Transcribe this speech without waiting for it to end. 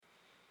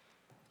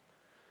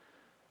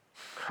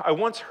I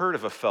once heard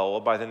of a fellow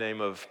by the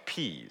name of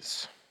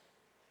Peas.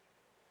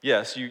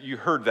 Yes, you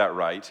heard that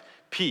right.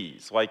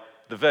 Peas, like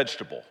the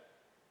vegetable.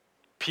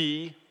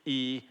 Peas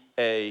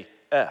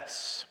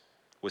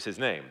was his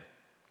name.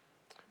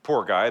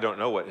 Poor guy, I don't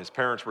know what his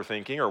parents were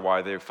thinking or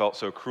why they felt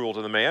so cruel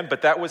to the man,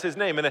 but that was his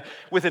name. And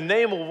with a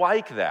name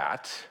like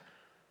that,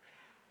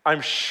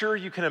 I'm sure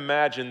you can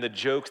imagine the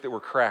jokes that were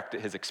cracked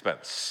at his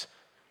expense.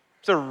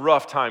 It's a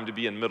rough time to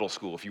be in middle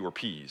school if you were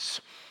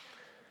Peas.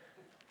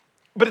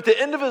 But at the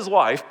end of his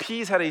life,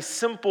 Peas had a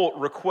simple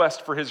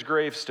request for his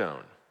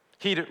gravestone.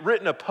 He'd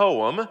written a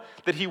poem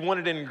that he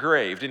wanted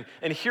engraved,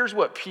 and here's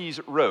what Peas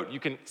wrote. You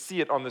can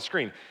see it on the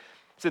screen. It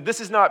said, "This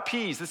is not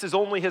Peas, this is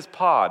only his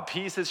pod.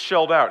 Peas has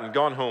shelled out and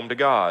gone home to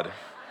God."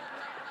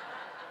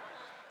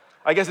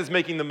 I guess it's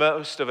making the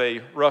most of a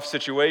rough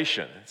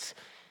situation. It's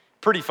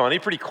pretty funny,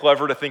 pretty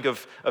clever to think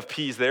of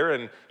Peas there,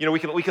 and we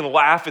can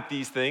laugh at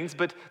these things,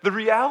 but the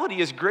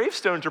reality is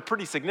gravestones are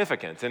pretty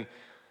significant, and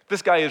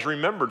this guy is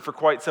remembered for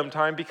quite some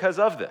time because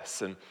of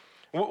this. And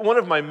one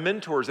of my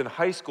mentors in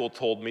high school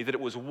told me that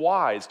it was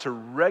wise to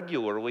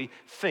regularly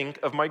think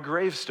of my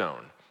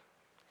gravestone.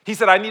 He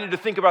said I needed to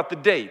think about the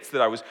dates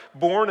that I was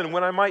born and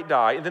when I might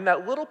die, and then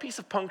that little piece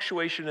of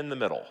punctuation in the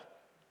middle,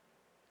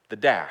 the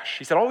dash.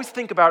 He said, always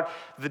think about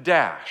the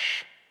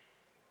dash.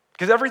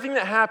 Because everything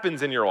that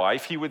happens in your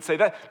life, he would say,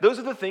 that those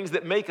are the things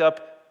that make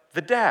up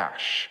the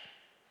dash.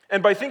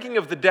 And by thinking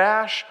of the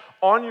dash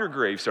on your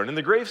gravestone, and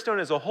the gravestone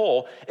as a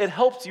whole, it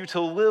helps you to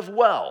live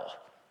well.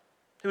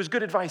 It was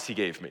good advice he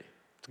gave me.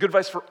 It's good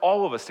advice for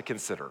all of us to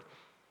consider.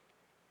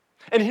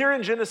 And here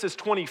in Genesis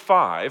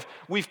 25,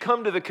 we've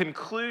come to the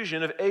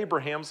conclusion of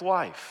Abraham's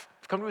life.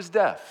 We've come to his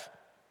death.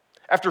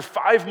 After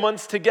 5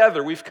 months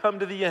together, we've come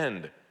to the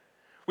end.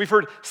 We've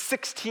heard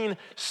 16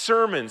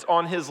 sermons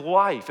on his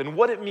life and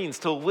what it means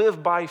to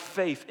live by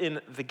faith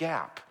in the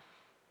gap.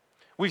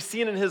 We've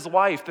seen in his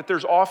life that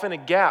there's often a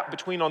gap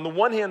between, on the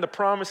one hand, the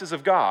promises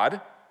of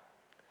God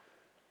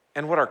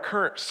and what our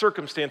current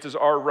circumstances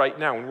are right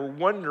now. And we're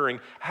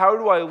wondering, how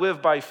do I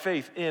live by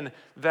faith in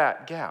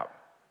that gap?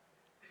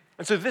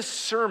 And so this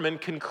sermon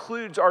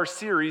concludes our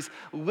series,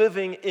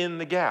 Living in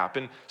the Gap.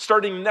 And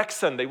starting next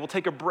Sunday, we'll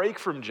take a break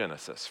from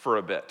Genesis for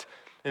a bit.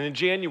 And in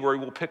January,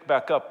 we'll pick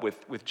back up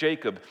with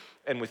Jacob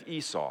and with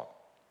Esau.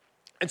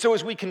 And so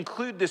as we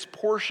conclude this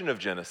portion of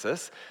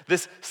Genesis,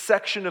 this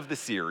section of the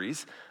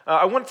series,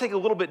 I want to take a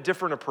little bit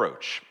different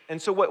approach.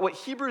 And so what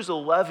Hebrews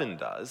 11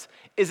 does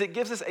is it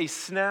gives us a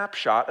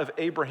snapshot of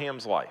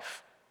Abraham's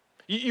life.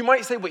 You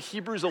might say what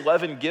Hebrews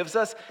 11 gives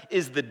us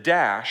is the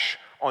dash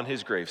on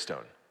his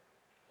gravestone,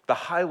 the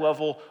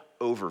high-level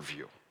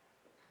overview.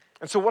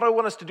 And so what I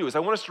want us to do is I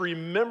want us to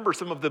remember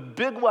some of the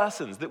big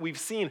lessons that we've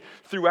seen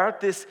throughout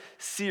this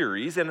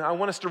series, and I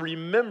want us to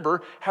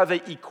remember how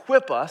they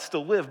equip us to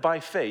live by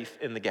faith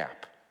in the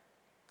gap.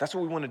 That's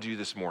what we want to do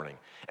this morning.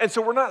 And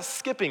so we're not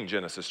skipping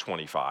Genesis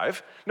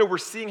 25. No, we're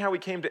seeing how he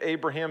came to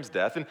Abraham's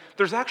death, and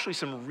there's actually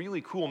some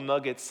really cool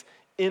nuggets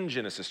in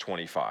Genesis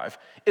 25.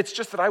 It's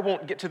just that I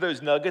won't get to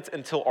those nuggets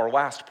until our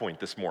last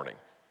point this morning.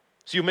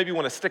 So you maybe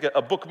want to stick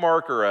a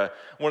bookmark or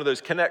one of those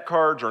Connect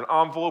cards or an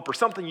envelope or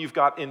something you've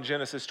got in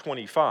Genesis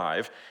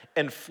 25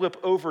 and flip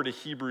over to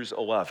Hebrews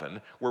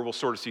 11, where we'll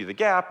sort of see the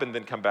gap and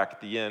then come back at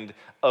the end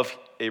of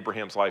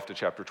Abraham's life to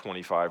chapter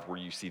 25, where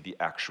you see the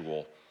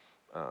actual,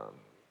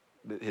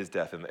 his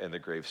death and the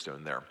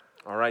gravestone there.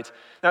 All right?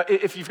 Now,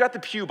 if you've got the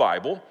Pew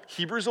Bible,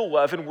 Hebrews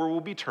 11, where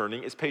we'll be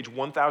turning, is page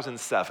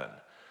 1007.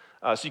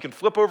 So you can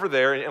flip over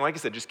there, and like I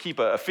said, just keep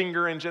a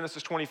finger in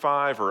Genesis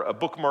 25 or a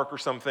bookmark or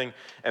something,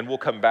 and we'll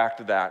come back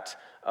to that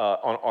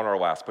on our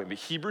last point. But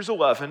Hebrews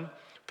 11,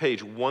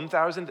 page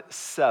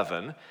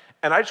 1007,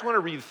 and I just want to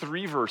read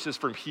 3 verses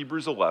from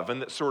Hebrews 11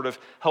 that sort of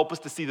help us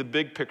to see the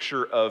big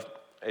picture of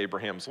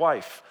Abraham's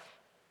life.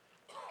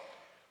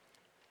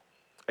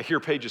 I hear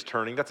pages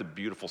turning. That's a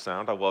beautiful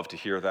sound. I love to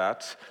hear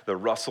that, the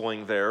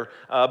rustling there.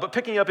 But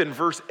picking up in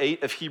verse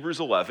 8 of Hebrews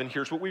 11,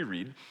 here's what we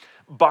read.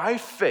 By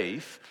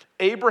faith,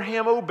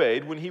 Abraham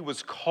obeyed when he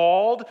was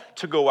called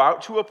to go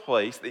out to a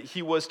place that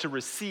he was to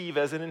receive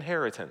as an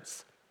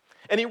inheritance.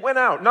 And he went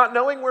out, not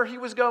knowing where he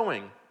was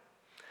going.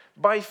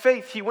 By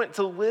faith, he went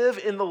to live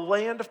in the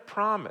land of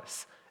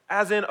promise,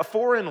 as in a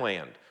foreign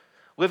land,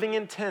 living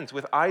in tents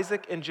with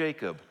Isaac and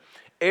Jacob,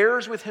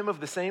 heirs with him of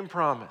the same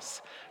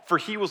promise. For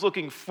he was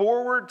looking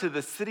forward to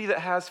the city that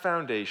has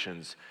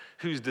foundations,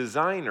 whose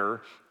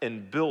designer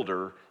and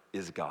builder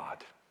is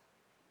God.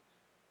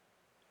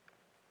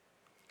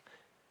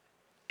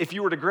 If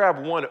you were to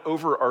grab one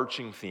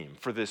overarching theme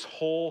for this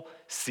whole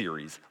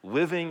series,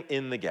 Living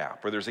in the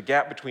Gap, where there's a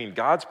gap between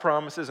God's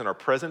promises and our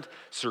present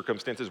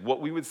circumstances,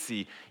 what we would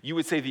see, you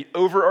would say the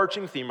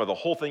overarching theme of the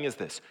whole thing is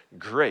this: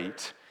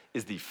 great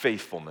is the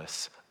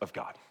faithfulness of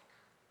God.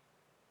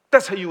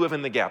 That's how you live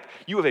in the gap.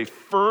 You have a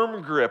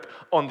firm grip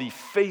on the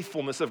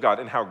faithfulness of God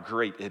and how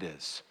great it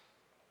is.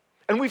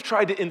 And we've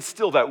tried to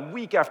instill that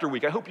week after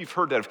week. I hope you've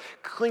heard that, of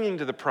clinging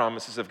to the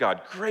promises of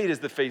God. Great is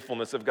the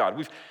faithfulness of God.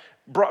 We've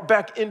brought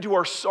back into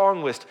our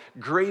song list,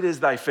 great is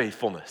thy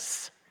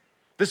faithfulness.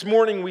 This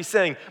morning we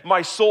sang,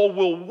 my soul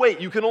will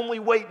wait. You can only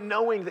wait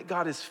knowing that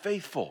God is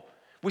faithful.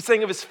 We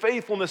sang of his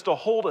faithfulness to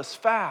hold us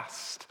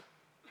fast,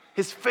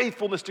 his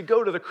faithfulness to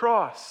go to the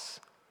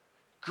cross.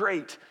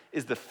 Great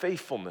is the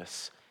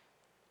faithfulness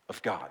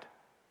of God.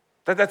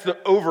 That's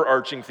the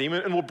overarching theme,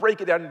 and we'll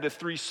break it down into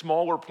three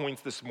smaller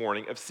points this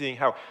morning of seeing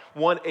how,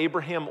 one,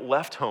 Abraham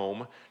left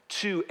home,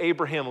 two,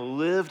 Abraham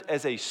lived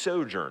as a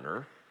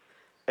sojourner,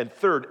 and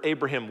third,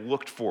 Abraham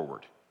looked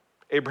forward.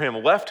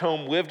 Abraham left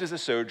home, lived as a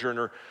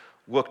sojourner,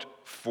 looked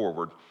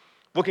forward.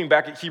 Looking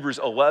back at Hebrews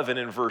 11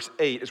 and verse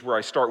 8 is where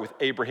I start with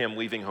Abraham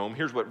leaving home.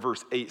 Here's what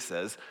verse 8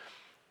 says.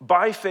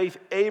 By faith,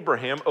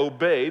 Abraham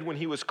obeyed when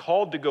he was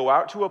called to go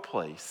out to a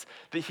place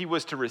that he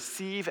was to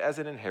receive as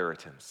an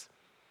inheritance.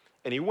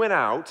 And he went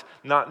out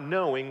not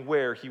knowing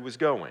where he was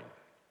going.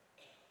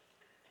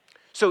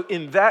 So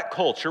in that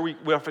culture, we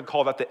often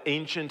call that the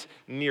ancient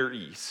Near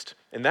East.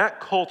 In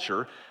that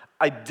culture,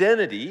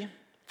 identity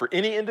for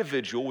any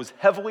individual was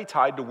heavily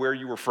tied to where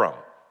you were from.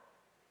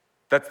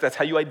 That's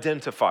how you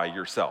identify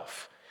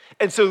yourself.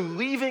 And so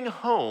leaving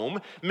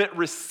home meant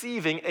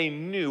receiving a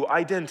new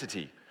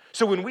identity.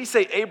 So when we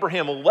say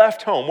Abraham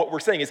left home, what we're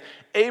saying is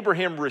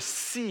Abraham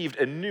received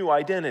a new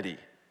identity.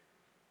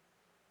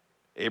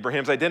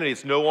 Abraham's identity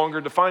is no longer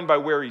defined by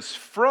where he's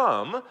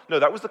from. No,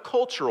 that was the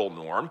cultural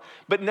norm.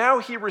 But now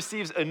he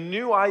receives a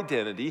new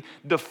identity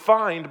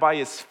defined by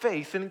his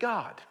faith in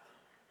God.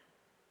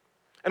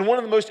 And one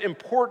of the most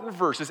important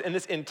verses in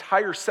this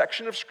entire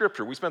section of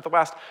Scripture we spent the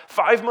last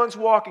 5 months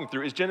walking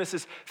through is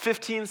Genesis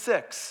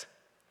 15:6.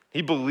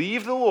 He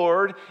believed the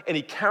Lord and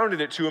he counted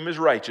it to him as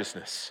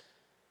righteousness.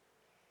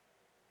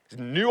 His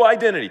new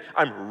identity.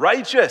 I'm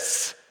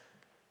righteous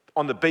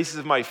on the basis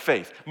of my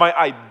faith. My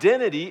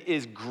identity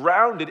is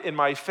grounded in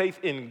my faith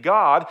in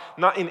God,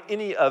 not in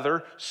any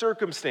other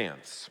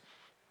circumstance.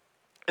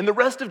 And the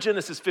rest of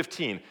Genesis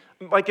 15,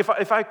 like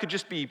if I could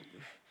just be,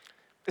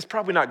 it's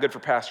probably not good for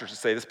pastors to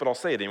say this, but I'll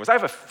say it anyways. I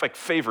have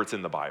favorites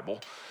in the Bible.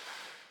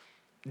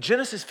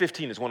 Genesis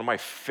 15 is one of my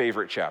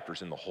favorite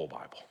chapters in the whole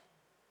Bible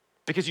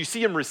because you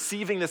see him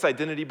receiving this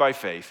identity by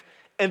faith,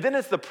 and then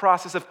it's the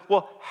process of,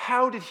 well,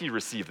 how did he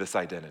receive this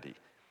identity?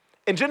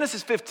 In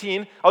Genesis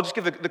 15, I'll just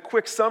give the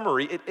quick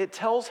summary. It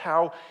tells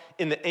how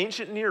in the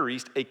ancient Near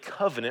East a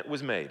covenant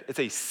was made. It's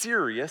a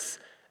serious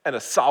and a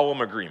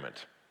solemn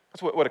agreement.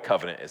 That's what a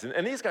covenant is.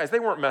 And these guys, they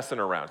weren't messing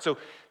around. So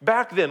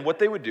back then, what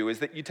they would do is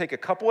that you'd take a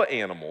couple of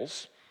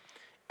animals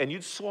and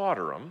you'd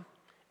slaughter them,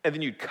 and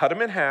then you'd cut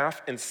them in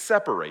half and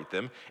separate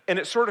them, and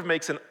it sort of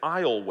makes an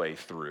aisleway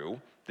through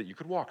that you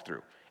could walk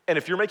through. And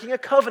if you're making a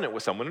covenant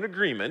with someone, an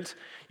agreement,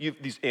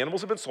 these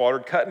animals have been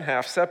slaughtered, cut in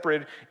half,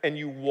 separated, and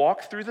you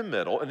walk through the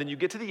middle, and then you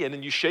get to the end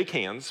and you shake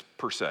hands,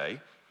 per se.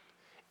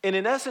 And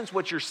in essence,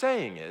 what you're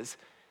saying is,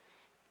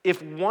 if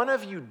one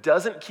of you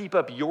doesn't keep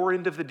up your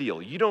end of the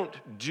deal, you don't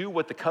do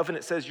what the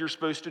covenant says you're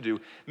supposed to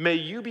do, may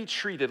you be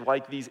treated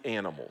like these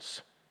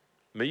animals.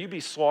 May you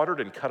be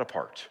slaughtered and cut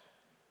apart.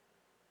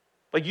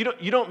 Like you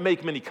don't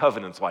make many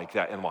covenants like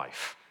that in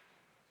life.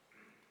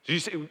 You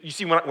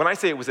see, when I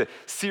say it was a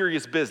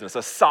serious business,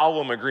 a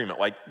solemn agreement,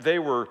 like they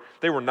were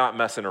not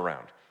messing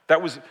around.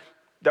 That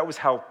was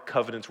how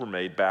covenants were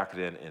made back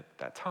then at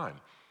that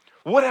time.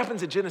 What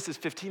happens in Genesis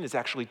 15 is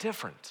actually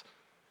different.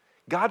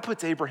 God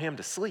puts Abraham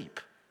to sleep.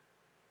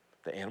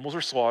 The animals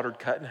are slaughtered,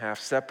 cut in half,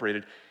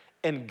 separated,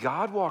 and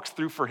God walks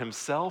through for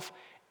himself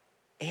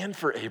and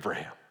for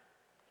Abraham.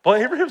 While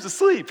Abraham's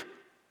asleep.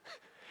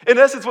 In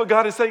essence, what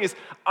God is saying is,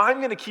 I'm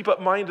going to keep up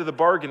my end of the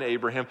bargain,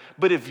 Abraham,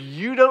 but if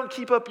you don't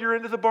keep up your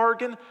end of the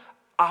bargain,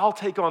 I'll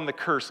take on the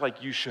curse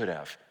like you should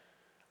have.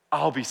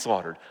 I'll be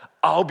slaughtered.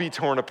 I'll be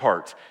torn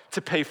apart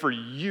to pay for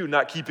you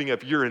not keeping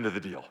up your end of the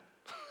deal.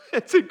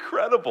 It's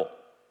incredible.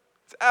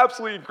 It's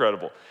absolutely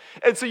incredible.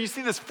 And so you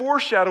see this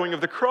foreshadowing of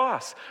the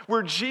cross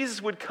where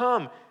Jesus would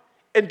come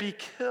and be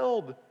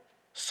killed,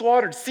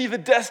 slaughtered, see the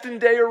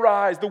destined day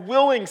arise, the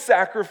willing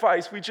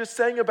sacrifice we just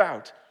sang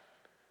about.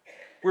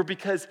 Where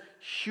because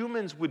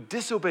humans would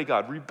disobey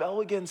God, rebel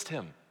against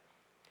him,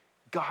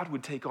 God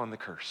would take on the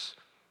curse.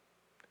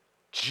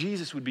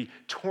 Jesus would be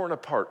torn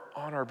apart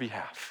on our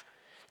behalf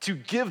to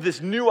give this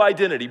new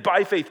identity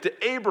by faith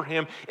to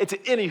Abraham and to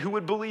any who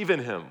would believe in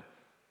him.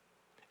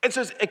 And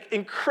so it's an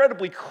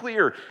incredibly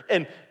clear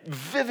and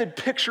vivid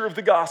picture of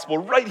the gospel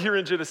right here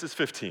in Genesis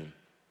 15.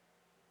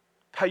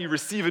 How you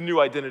receive a new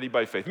identity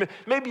by faith.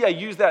 Maybe I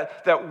use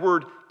that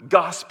word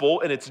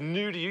gospel and it's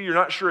new to you. You're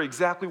not sure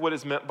exactly what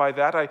is meant by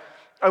that.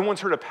 I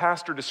once heard a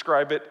pastor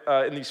describe it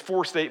in these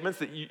 4 statements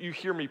that you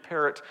hear me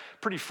parrot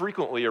pretty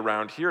frequently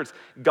around here. It's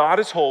God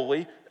is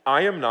holy,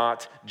 I am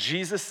not,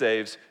 Jesus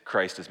saves,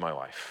 Christ is my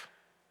life.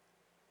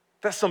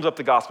 That sums up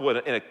the gospel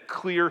in a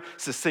clear,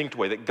 succinct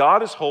way, that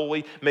God is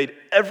holy, made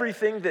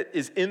everything that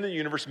is in the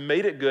universe,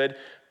 made it good,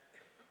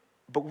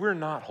 but we're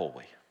not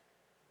holy.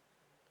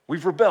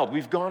 We've rebelled,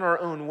 we've gone our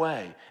own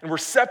way, and we're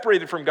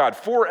separated from God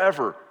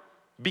forever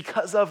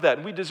because of that,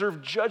 and we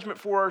deserve judgment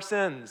for our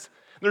sins.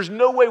 There's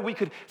no way we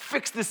could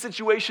fix the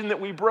situation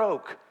that we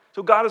broke.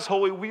 So God is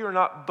holy, we are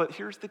not, but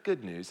here's the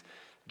good news.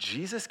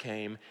 Jesus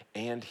came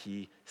and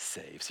he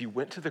saves. He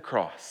went to the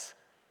cross.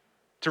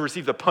 to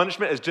receive the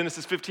punishment, as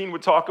Genesis 15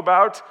 would talk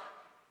about,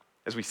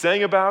 as we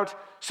sang about,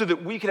 so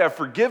that we could have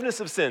forgiveness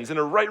of sins and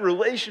a right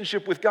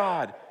relationship with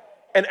God.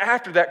 And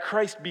after that,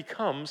 Christ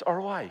becomes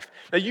our life.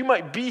 Now, you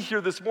might be here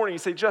this morning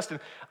and say, Justin,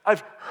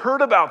 I've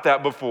heard about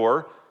that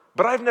before,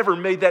 but I've never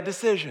made that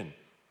decision.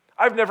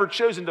 I've never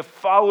chosen to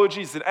follow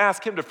Jesus and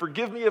ask him to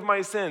forgive me of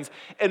my sins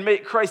and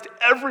make Christ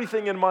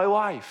everything in my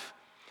life.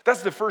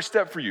 That's the first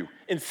step for you.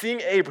 In seeing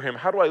Abraham,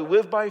 how do I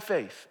live by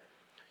faith?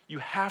 You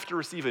have to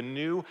receive a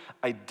new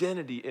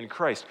identity in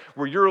Christ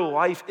where your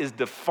life is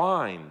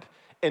defined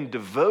and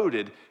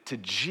devoted to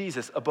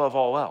Jesus above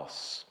all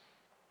else.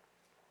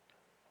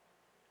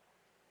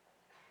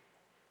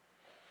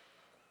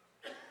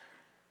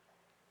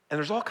 And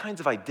there's all kinds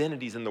of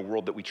identities in the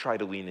world that we try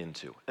to lean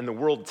into. And the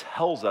world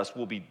tells us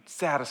will be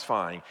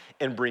satisfying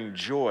and bring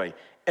joy.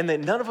 And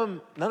that none of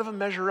them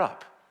measure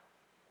up.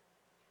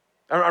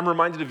 I'm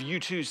reminded of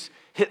U2's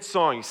hit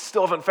song, "You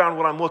Still Haven't Found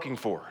What I'm Looking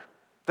For."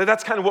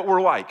 That's kind of what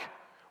we're like.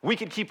 We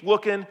can keep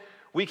looking.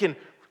 We can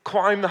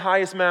climb the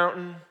highest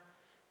mountain.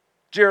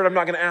 Jared, I'm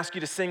not going to ask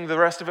you to sing the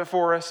rest of it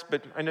for us,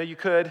 but I know you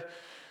could.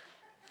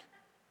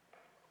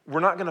 We're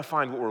not going to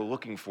find what we're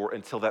looking for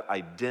until that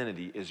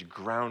identity is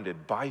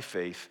grounded by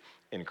faith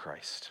in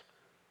Christ.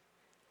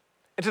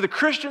 And to the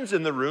Christians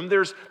in the room,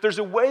 there's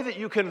a way that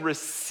you can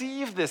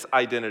receive this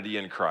identity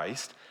in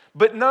Christ,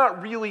 but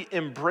not really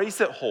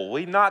embrace it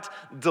wholly, not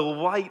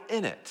delight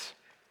in it.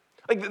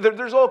 Like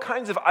there's all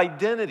kinds of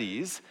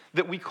identities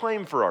that we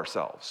claim for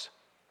ourselves.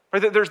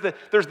 Right? There's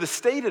the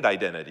stated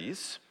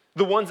identities,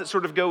 the ones that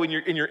sort of go in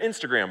your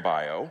Instagram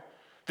bio,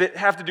 that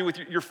have to do with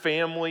your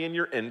family and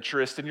your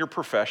interest and your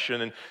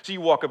profession. And so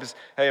you walk up as,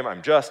 hey,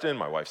 I'm Justin,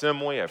 my wife's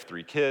Emily, I have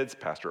 3 kids,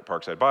 pastor at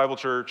Parkside Bible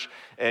Church,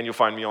 and you'll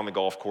find me on the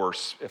golf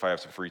course if I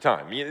have some free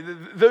time.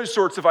 Those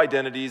sorts of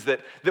identities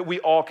that we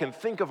all can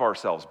think of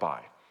ourselves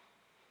by.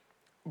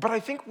 But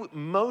I think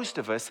most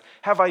of us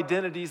have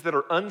identities that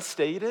are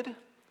unstated,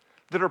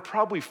 that are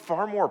probably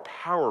far more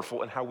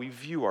powerful in how we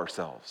view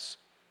ourselves.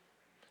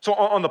 So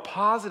on the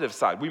positive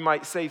side, we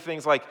might say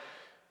things like,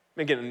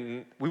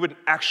 again, we wouldn't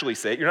actually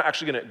say it. You're not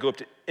actually going to go up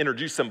to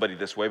introduce somebody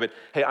this way, but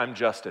hey, I'm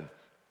Justin.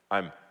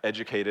 I'm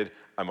educated.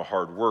 I'm a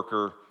hard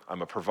worker.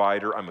 I'm a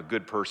provider. I'm a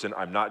good person.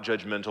 I'm not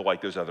judgmental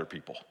like those other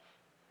people.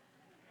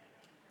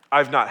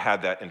 I've not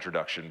had that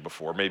introduction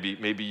before.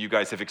 Maybe you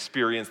guys have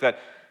experienced that.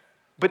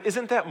 But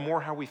isn't that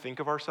more how we think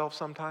of ourselves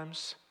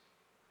sometimes?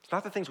 It's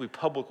not the things we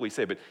publicly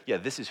say, but yeah,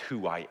 this is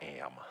who I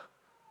am.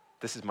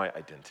 This is my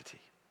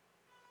identity.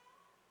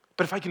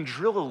 But if I can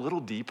drill a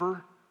little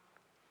deeper,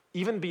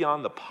 even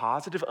beyond the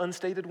positive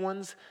unstated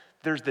ones,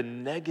 there's the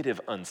negative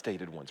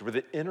unstated ones, where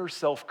the inner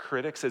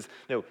self-critic says,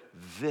 no,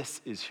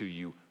 this is who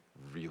you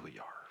really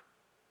are.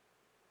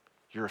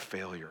 You're a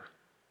failure.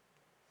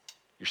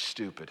 You're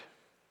stupid.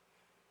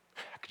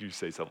 How could you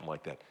say something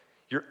like that?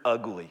 You're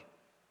ugly.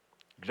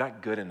 You're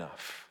not good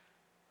enough.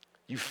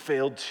 You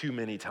failed too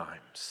many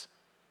times.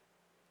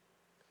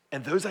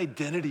 And those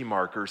identity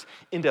markers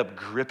end up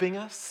gripping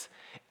us,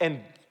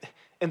 and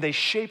they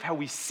shape how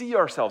we see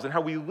ourselves and how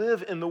we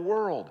live in the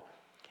world.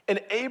 And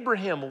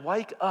Abraham,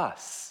 like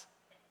us,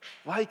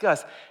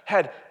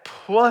 had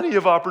plenty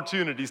of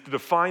opportunities to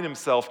define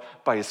himself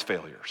by his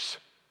failures.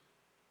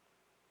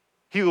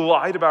 He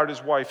lied about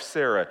his wife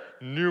Sarah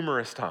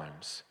numerous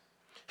times.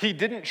 He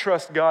didn't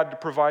trust God to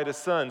provide a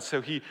son,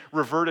 so he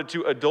reverted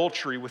to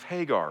adultery with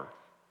Hagar.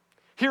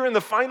 Here in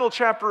the final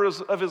chapter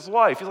of his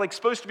life, he's like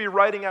supposed to be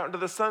riding out into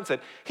the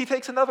sunset. He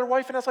takes another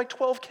wife and has like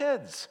 12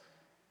 kids.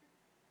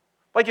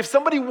 Like if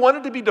somebody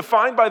wanted to be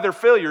defined by their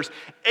failures,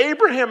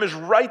 Abraham is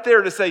right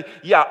there to say,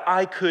 yeah,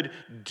 I could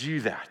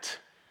do that.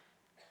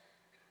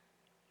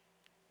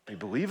 He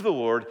believed the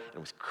Lord, and it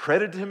was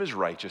credited to him as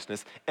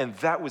righteousness, and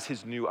that was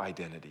his new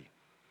identity.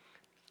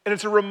 And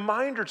it's a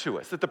reminder to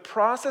us that the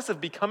process of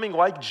becoming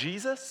like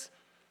Jesus,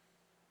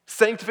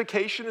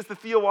 sanctification is the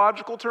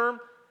theological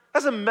term,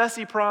 that's a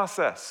messy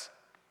process.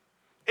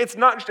 It's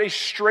not just a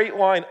straight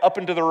line up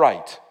and to the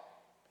right.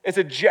 It's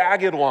a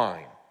jagged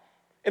line.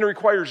 And it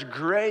requires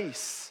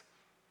grace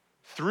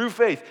through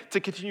faith to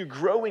continue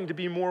growing to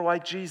be more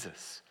like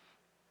Jesus.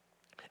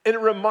 And it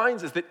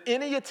reminds us that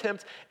any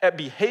attempt at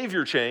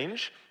behavior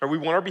change, or we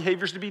want our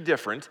behaviors to be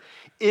different,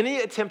 any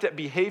attempt at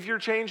behavior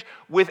change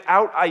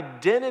without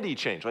identity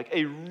change, like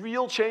a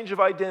real change of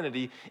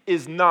identity,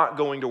 is not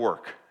going to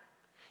work.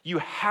 You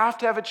have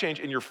to have a change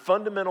in your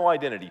fundamental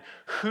identity.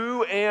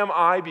 Who am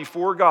I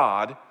before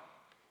God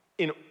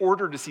in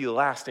order to see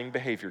lasting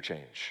behavior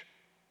change?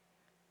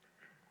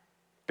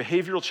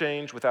 Behavioral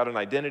change without an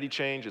identity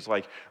change is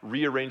like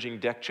rearranging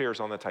deck chairs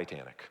on the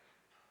Titanic.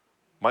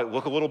 Might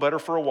look a little better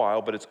for a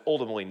while, but it's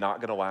ultimately not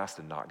going to last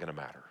and not going to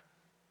matter.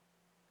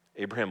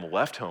 Abraham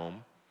left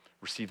home,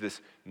 received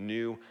this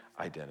new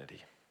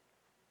identity.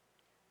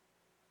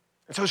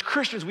 And so as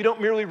Christians, we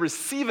don't merely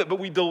receive it, but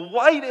we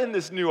delight in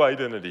this new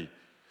identity.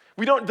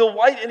 We don't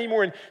delight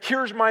anymore in,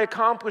 here's my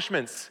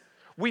accomplishments.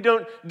 We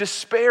don't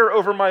despair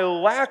over my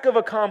lack of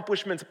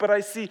accomplishments, but I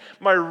see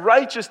my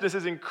righteousness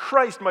is in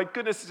Christ, my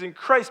goodness is in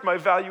Christ, my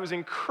value is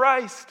in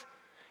Christ.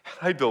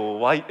 I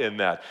delight in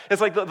that.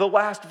 It's like the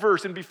last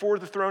verse in Before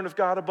the Throne of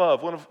God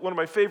Above, one of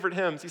my favorite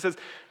hymns. He says,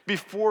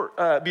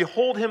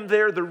 behold him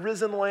there, the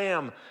risen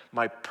Lamb,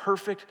 my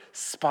perfect,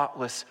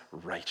 spotless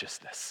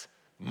righteousness.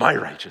 My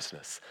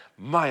righteousness,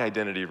 my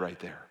identity right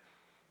there.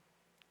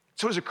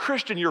 So as a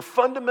Christian, your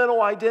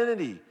fundamental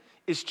identity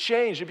is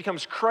changed. It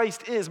becomes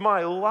Christ is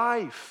my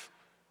life.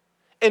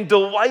 And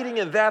delighting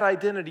in that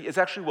identity is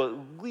actually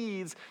what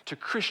leads to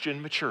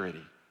Christian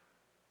maturity.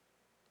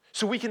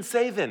 So we can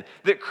say then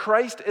that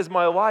Christ is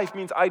my life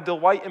means I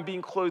delight in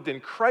being clothed in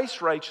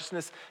Christ's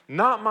righteousness,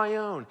 not my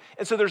own.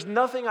 And so there's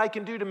nothing I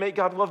can do to make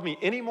God love me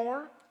any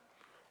more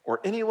or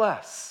any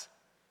less.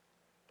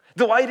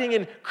 Delighting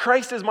in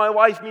Christ as my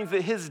life means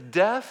that his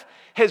death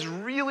has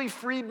really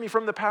freed me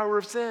from the power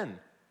of sin.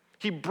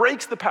 He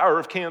breaks the power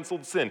of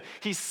canceled sin.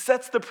 He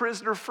sets the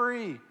prisoner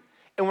free.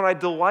 And when I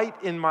delight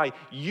in my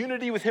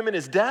unity with him in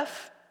his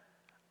death,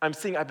 I'm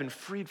seeing I've been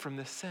freed from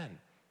this sin.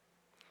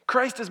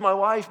 Christ as my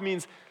life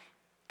means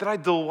that I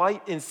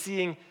delight in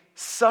seeing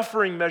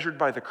suffering measured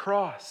by the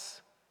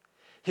cross,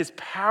 his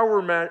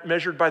power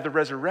measured by the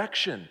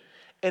resurrection,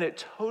 and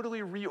it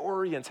totally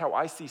reorients how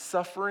I see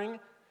suffering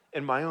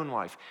in my own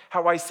life,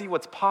 how I see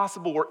what's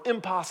possible or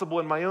impossible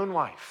in my own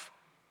life.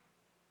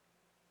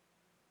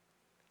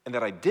 And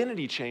that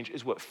identity change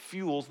is what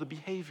fuels the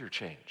behavior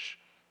change.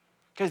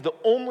 Guys, the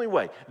only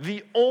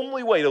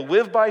way to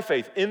live by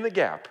faith in the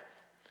gap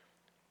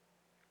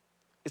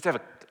is to have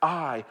an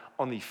eye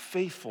on the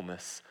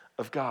faithfulness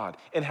of God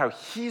and how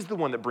he's the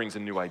one that brings a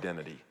new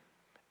identity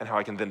and how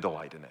I can then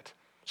delight in it.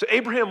 So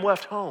Abraham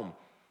left home.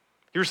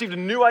 He received a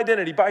new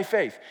identity by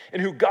faith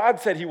in who God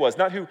said he was,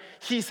 not who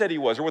he said he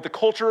was or what the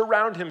culture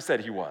around him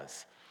said he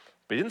was.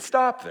 But he didn't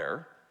stop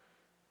there.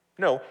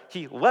 No,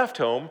 he left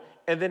home,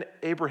 and then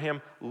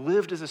Abraham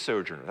lived as a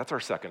sojourner. That's our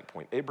second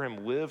point.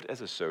 Abraham lived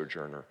as a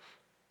sojourner.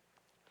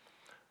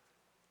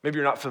 Maybe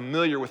you're not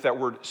familiar with that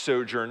word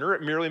sojourner.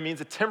 It merely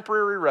means a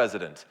temporary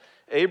resident.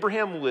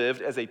 Abraham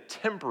lived as a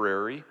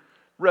temporary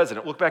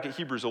resident. Look back at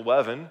Hebrews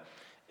 11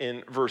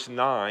 in verse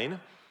 9.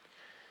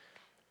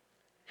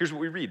 Here's what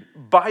we read.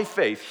 By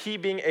faith, he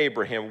being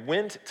Abraham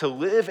went to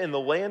live in the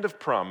land of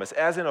promise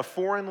as in a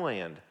foreign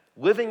land,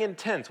 living in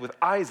tents with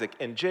Isaac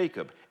and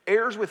Jacob,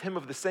 heirs with him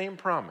of the same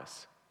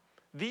promise.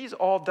 These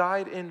all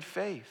died in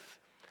faith,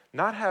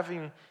 not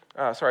having,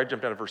 I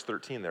jumped down to verse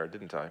 13 there,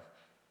 didn't I?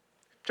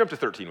 Jump to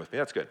 13 with me,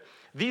 that's good.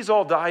 These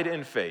all died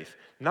in faith,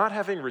 not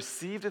having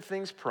received the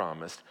things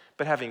promised,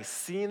 but having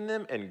seen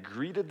them and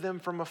greeted them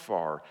from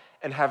afar,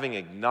 and having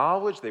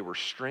acknowledged they were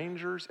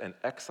strangers and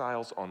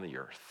exiles on the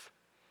earth.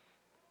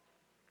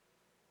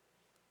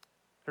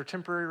 They're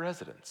temporary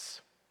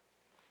residents.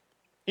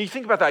 You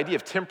think about the idea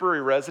of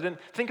temporary resident,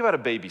 think about a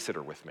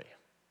babysitter with me.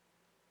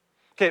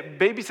 Okay,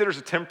 babysitter's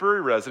a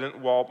temporary resident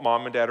while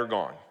mom and dad are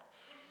gone.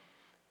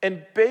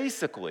 And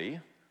basically,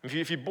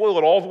 if you boil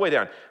it all the way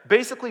down,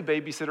 basically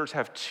babysitters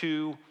have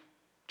two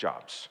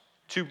jobs,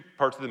 two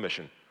parts of the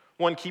mission.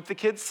 One, keep the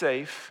kids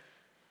safe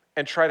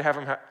and try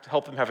to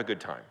help them have a good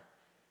time.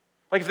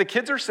 Like if the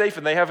kids are safe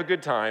and they have a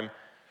good time,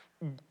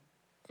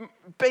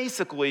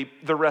 basically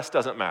the rest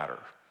doesn't matter.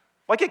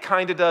 Like it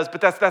kind of does, but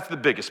that's the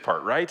biggest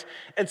part, right?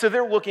 And so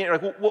they're looking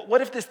at like, well,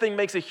 what if this thing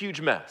makes a huge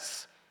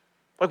mess?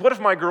 Like what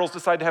if my girls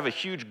decide to have a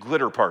huge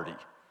glitter party?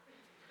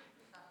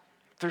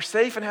 They're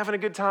safe and having a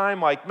good time,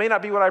 like may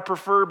not be what I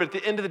prefer, but at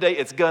the end of the day,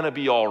 it's gonna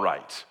be all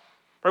right.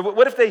 Right?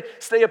 What if they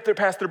stay up there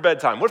past their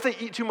bedtime? What if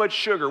they eat too much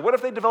sugar? What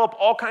if they develop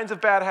all kinds of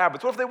bad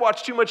habits? What if they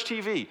watch too much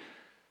TV? At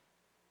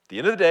the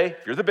end of the day,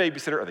 if you're the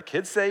babysitter, are the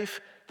kids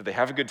safe? Did they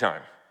have a good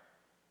time?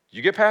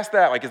 You get past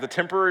that, like as the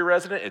temporary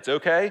resident, it's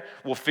okay.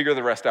 We'll figure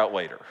the rest out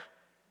later.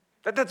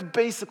 That's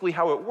basically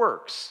how it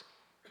works.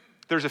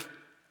 There's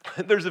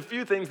a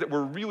few things that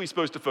we're really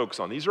supposed to focus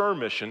on. These are our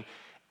mission.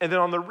 And then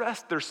on the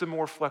rest, there's some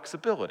more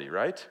flexibility,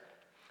 right?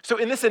 So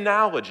in this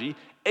analogy,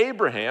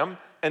 Abraham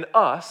and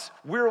us,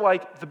 we're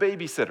like the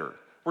babysitter.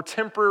 We're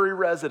temporary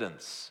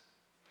residents.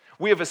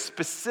 We have a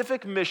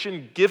specific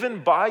mission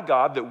given by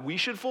God that we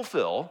should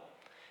fulfill.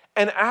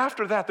 And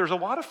after that, there's a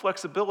lot of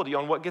flexibility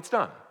on what gets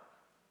done.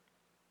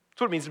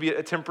 That's what it means to be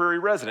a temporary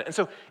resident. And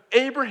so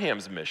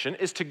Abraham's mission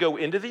is to go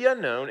into the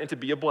unknown and to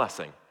be a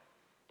blessing.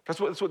 That's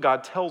what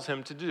God tells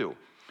him to do.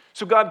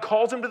 So God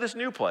calls him to this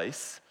new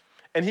place,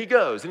 and he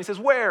goes, and he says,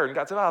 where? And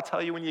God said, I'll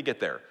tell you when you get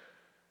there.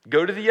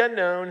 Go to the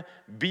unknown,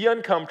 be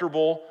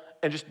uncomfortable,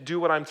 and just do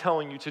what I'm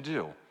telling you to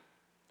do.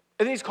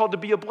 And then he's called to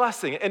be a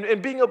blessing.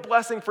 And being a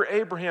blessing for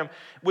Abraham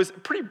was a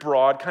pretty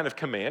broad kind of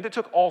command. It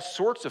took all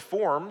sorts of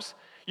forms.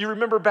 You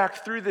remember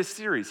back through this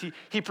series,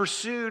 he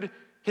pursued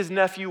his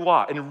nephew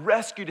Lot and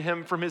rescued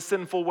him from his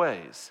sinful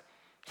ways.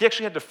 He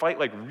actually had to fight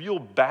like real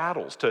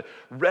battles to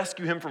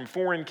rescue him from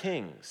foreign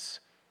kings.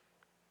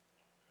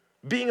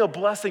 Being a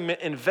blessing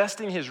meant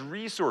investing his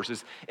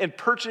resources and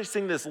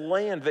purchasing this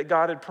land that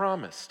God had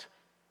promised.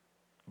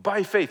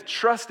 By faith,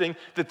 trusting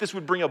that this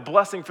would bring a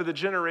blessing for the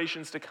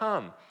generations to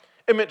come.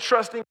 It meant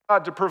trusting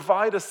God to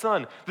provide a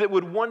son that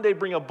would one day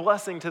bring a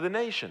blessing to the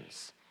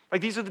nations.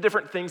 Like these are the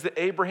different things that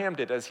Abraham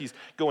did as he's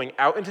going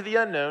out into the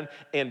unknown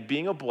and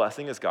being a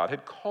blessing as God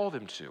had called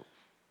him to.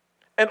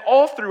 And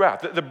all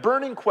throughout, the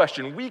burning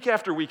question week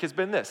after week has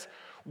been this: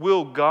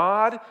 will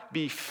God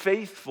be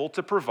faithful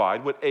to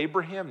provide what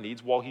Abraham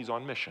needs while he's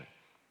on mission?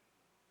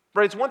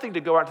 Right? It's one thing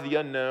to go out to the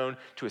unknown,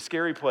 to a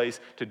scary place,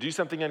 to do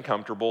something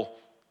uncomfortable,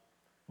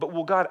 but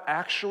will God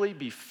actually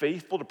be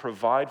faithful to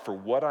provide for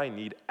what I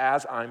need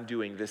as I'm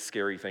doing this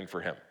scary thing for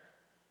him?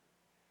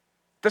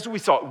 That's what we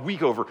saw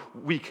week over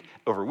week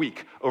over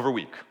week over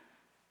week.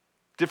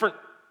 Different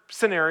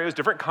scenarios,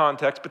 different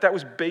contexts, but that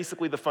was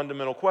basically the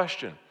fundamental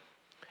question.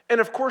 And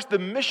of course, the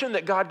mission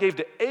that God gave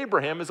to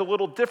Abraham is a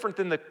little different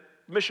than the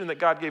mission that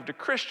God gave to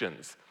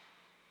Christians.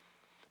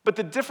 But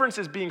the difference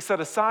is being set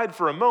aside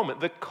for a moment.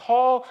 The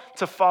call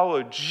to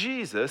follow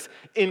Jesus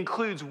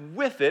includes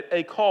with it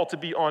a call to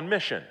be on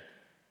mission.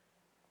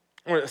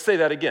 I'm going to say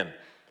that again.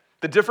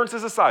 The difference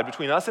is aside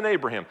between us and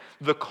Abraham.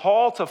 The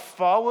call to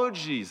follow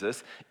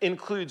Jesus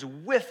includes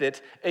with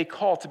it a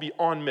call to be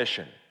on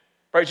mission.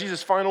 Right?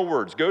 Jesus' final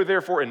words: go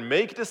therefore and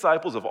make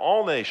disciples of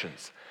all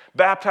nations,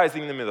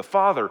 baptizing them in the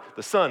Father,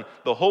 the Son,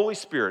 the Holy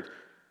Spirit,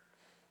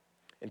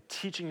 and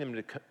teaching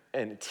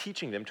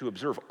them to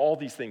observe all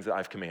these things that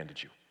I've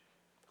commanded you.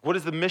 What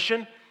is the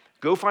mission?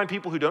 Go find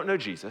people who don't know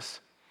Jesus,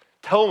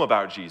 tell them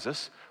about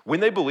Jesus. When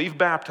they believe,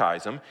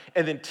 baptize them,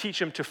 and then teach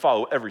them to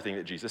follow everything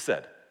that Jesus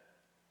said.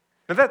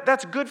 Now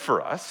that's good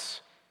for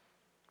us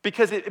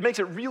because it makes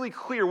it really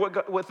clear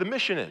what the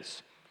mission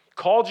is.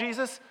 Call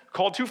Jesus,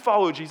 call to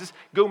follow Jesus,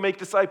 go make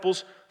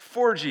disciples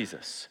for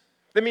Jesus.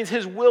 That means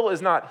his will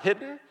is not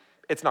hidden,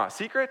 it's not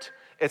secret,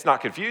 it's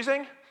not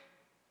confusing.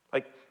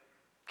 Like,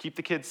 keep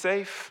the kids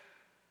safe,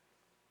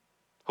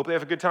 hope they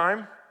have a good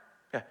time.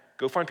 Yeah,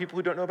 go find people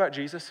who don't know about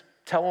Jesus,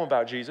 tell them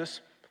about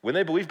Jesus. When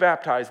they believe,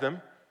 baptize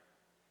them,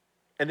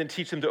 and then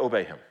teach them to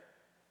obey him.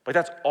 Like,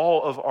 that's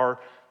all of our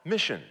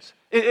missions.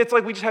 It's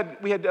like we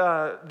had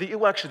the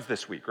elections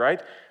this week,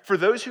 right? For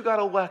those who got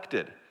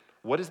elected,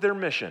 what is their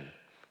mission?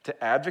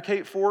 To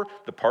advocate for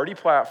the party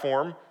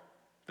platform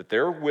that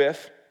they're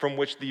with, from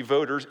which the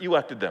voters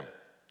elected them.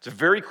 It's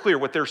very clear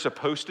what they're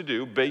supposed to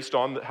do based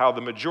on how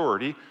the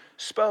majority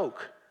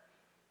spoke.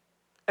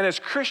 And as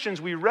Christians,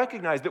 we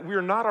recognize that we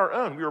are not our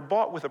own. We are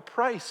bought with a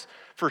price,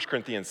 1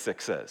 Corinthians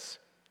 6 says.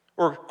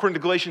 Or according to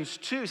Galatians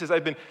 2 says,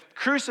 I've been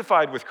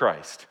crucified with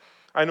Christ.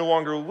 I no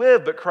longer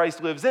live, but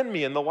Christ lives in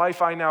me. And the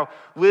life I now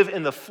live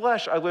in the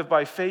flesh, I live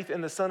by faith in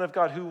the Son of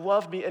God who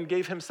loved me and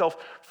gave himself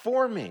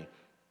for me.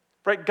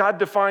 Right? God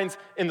defines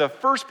in the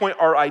first point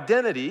our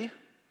identity,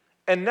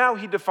 and now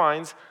he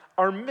defines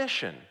our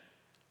mission.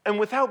 And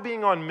without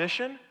being on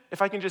mission,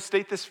 if I can just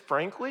state this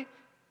frankly,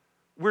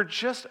 we're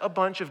just a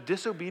bunch of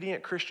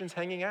disobedient Christians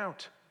hanging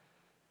out.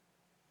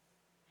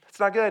 That's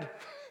not good.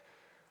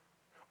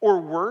 Or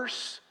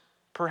worse,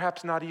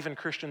 perhaps not even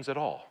Christians at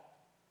all.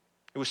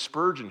 It was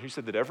Spurgeon who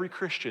said that every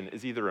Christian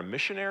is either a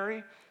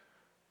missionary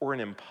or an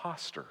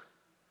imposter.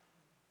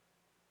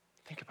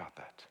 Think about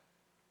that.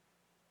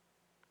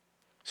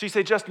 So you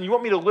say, Justin, you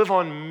want me to live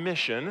on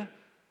mission?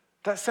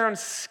 That sounds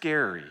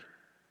scary.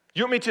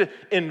 You want me to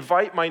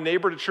invite my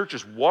neighbor to church,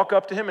 just walk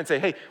up to him and say,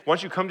 hey, why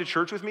don't you come to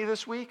church with me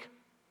this week?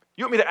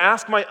 You want me to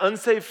ask my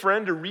unsaved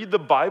friend to read the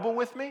Bible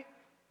with me?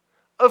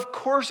 Of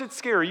course it's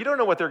scary. You don't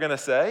know what they're going to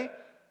say.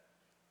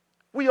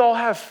 We all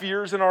have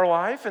fears in our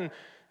life, and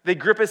they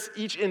grip us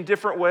each in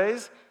different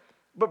ways.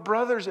 But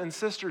brothers and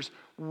sisters,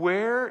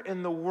 where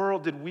in the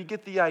world did we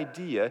get the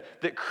idea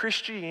that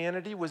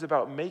Christianity was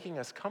about making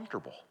us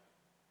comfortable?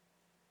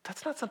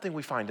 That's not something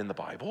we find in the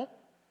Bible.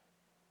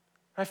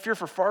 I fear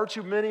for far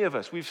too many of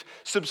us, we've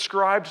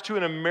subscribed to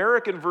an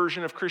American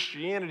version of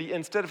Christianity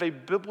instead of a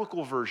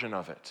biblical version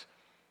of it.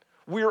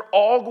 We're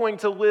all going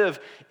to live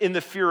in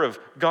the fear of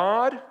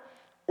God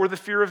or the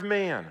fear of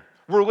man.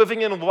 We're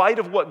living in light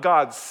of what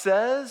God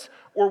says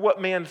or what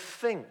man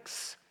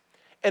thinks.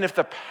 And if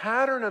the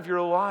pattern of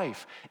your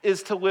life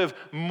is to live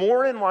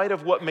more in light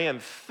of what man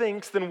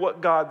thinks than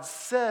what God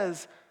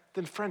says,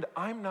 then friend,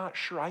 I'm not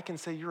sure I can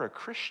say you're a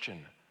Christian.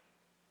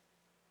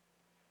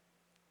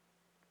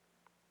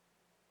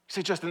 You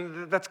say,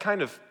 Justin, that's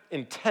kind of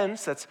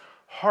intense, that's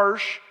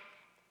harsh,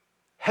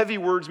 heavy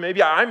words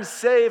maybe. I'm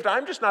saved,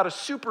 I'm just not a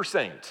super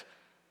saint.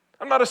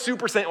 I'm not a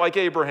super saint like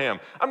Abraham.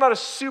 I'm not a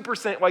super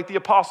saint like the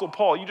Apostle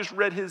Paul. You just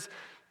read his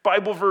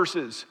Bible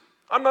verses.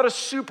 I'm not a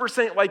super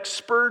saint like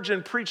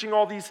Spurgeon preaching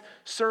all these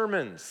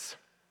sermons.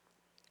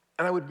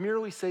 And I would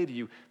merely say to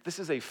you, this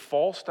is a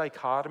false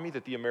dichotomy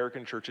that the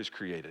American church has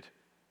created.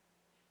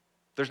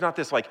 There's not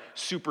this like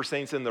super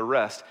saints and the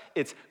rest.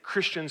 It's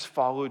Christians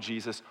follow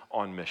Jesus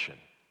on mission.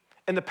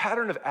 And the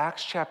pattern of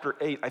Acts chapter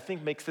 8, I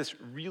think, makes this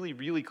really,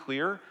 really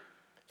clear.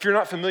 If you're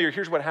not familiar,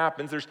 here's what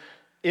happens.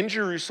 In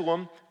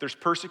Jerusalem, there's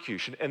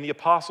persecution, and the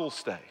apostles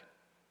stay.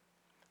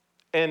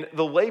 And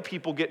the lay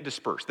people get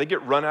dispersed. They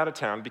get run out of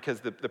town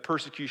because the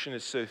persecution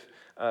is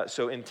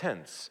so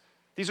intense.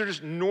 These are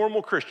just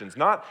normal Christians,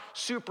 not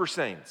super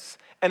saints.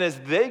 And as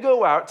they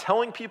go out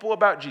telling people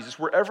about Jesus,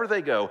 wherever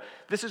they go,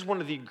 this is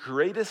one of the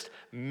greatest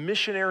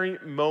missionary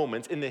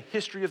moments in the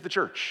history of the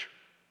church,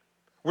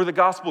 where the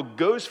gospel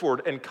goes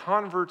forward and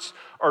converts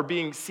are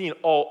being seen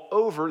all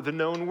over the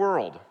known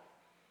world.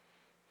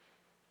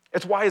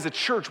 It's why as a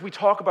church, we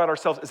talk about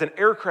ourselves as an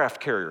aircraft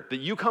carrier,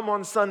 that you come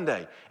on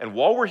Sunday, and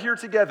while we're here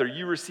together,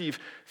 you receive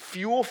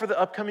fuel for the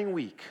upcoming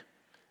week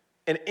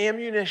and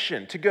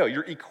ammunition to go.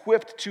 You're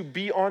equipped to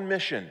be on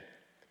mission.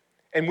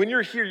 And when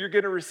you're here, you're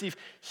going to receive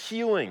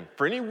healing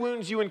for any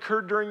wounds you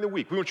incurred during the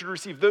week. We want you to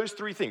receive those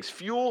three things: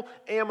 fuel,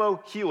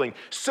 ammo, healing,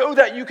 so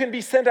that you can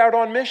be sent out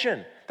on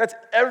mission. That's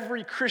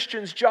every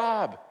Christian's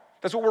job.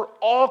 That's what we're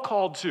all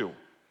called to.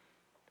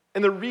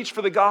 And the reach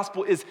for the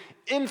gospel is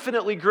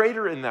infinitely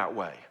greater in that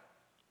way.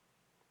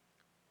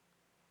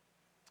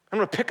 I'm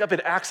going to pick up in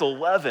Acts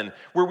 11,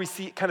 where we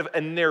see kind of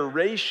a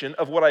narration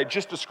of what I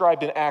just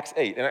described in Acts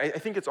 8. And I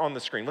think it's on the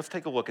screen. Let's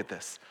take a look at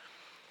this.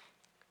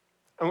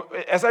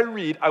 As I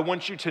read, I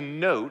want you to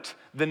note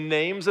the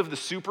names of the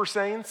super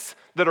saints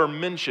that are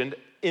mentioned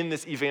in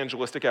this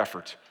evangelistic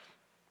effort.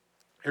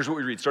 Here's what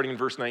we read, starting in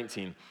verse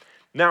 19.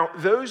 Now,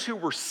 those who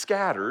were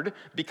scattered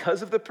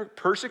because of the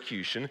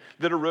persecution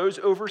that arose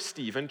over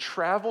Stephen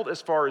traveled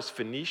as far as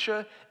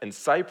Phoenicia and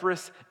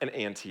Cyprus and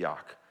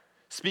Antioch,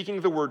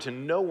 speaking the word to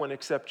no one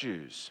except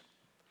Jews.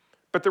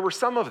 But there were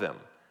some of them,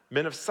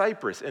 men of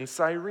Cyprus and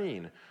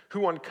Cyrene,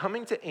 who on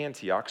coming to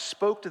Antioch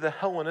spoke to the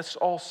Hellenists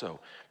also,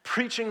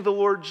 preaching the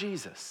Lord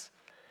Jesus.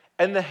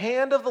 And the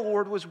hand of the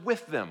Lord was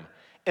with them,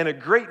 and a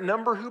great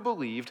number who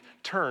believed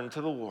turned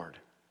to the Lord.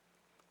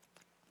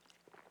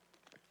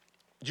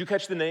 Did you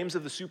catch the names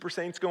of the super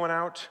saints going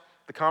out,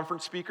 the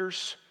conference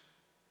speakers?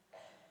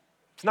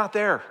 It's not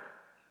there.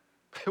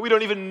 We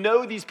don't even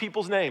know these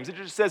people's names. It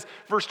just says,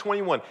 verse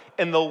 21,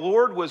 and the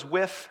Lord was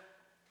with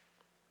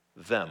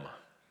them,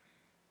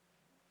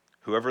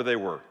 whoever they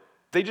were.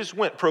 They just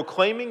went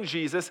proclaiming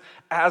Jesus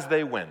as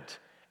they went.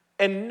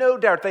 And no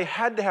doubt they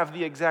had to have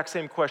the exact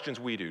same questions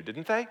we do,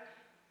 didn't they?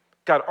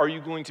 God, are you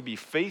going to be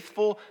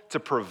faithful to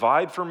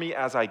provide for me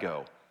as I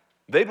go?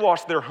 They'd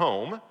lost their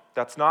home.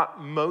 That's not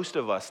most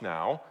of us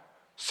now.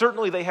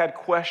 Certainly they had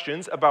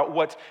questions about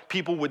what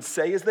people would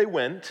say as they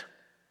went,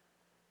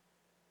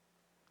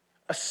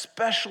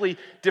 especially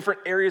different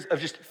areas of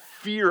just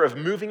fear of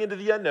moving into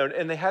the unknown,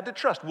 and they had to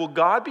trust, will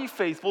God be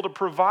faithful to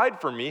provide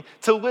for me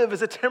to live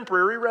as a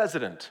temporary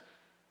resident?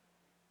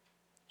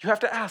 You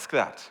have to ask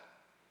that.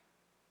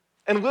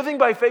 And living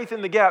by faith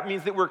in the gap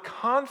means that we're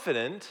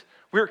confident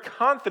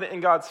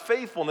in God's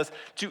faithfulness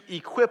to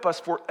equip us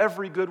for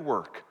every good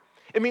work.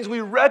 It means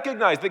we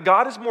recognize that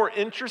God is more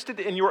interested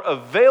in your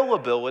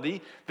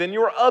availability than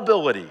your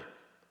ability.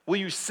 Will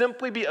you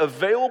simply be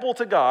available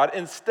to God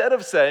instead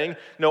of saying,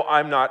 no,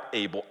 I'm not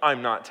able,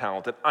 I'm not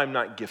talented, I'm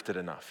not gifted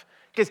enough?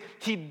 Because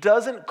he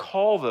doesn't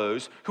call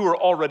those who are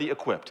already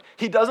equipped.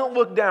 He doesn't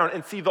look down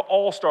and see the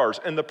all-stars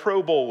and the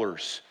Pro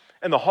Bowlers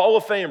and the Hall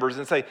of Famers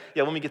and say,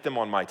 yeah, let me get them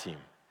on my team.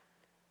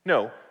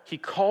 No, he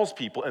calls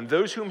people, and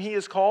those whom he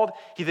has called,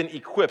 he then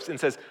equips and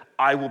says,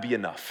 I will be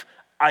enough.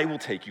 I will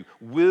take you.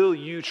 Will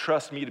you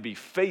trust me to be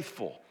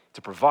faithful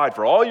to provide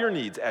for all your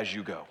needs as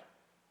you go?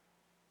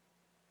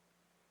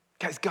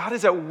 Guys, God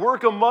is at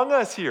work among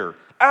us here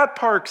at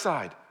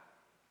Parkside.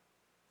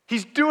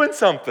 He's doing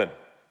something.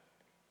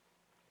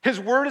 His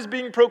word is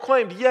being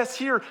proclaimed, yes,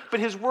 here, but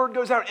his word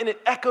goes out and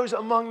it echoes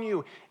among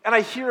you. And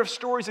I hear of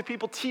stories of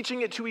people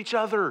teaching it to each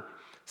other.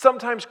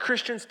 Sometimes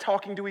Christians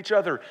talking to each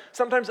other.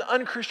 Sometimes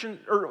unsaved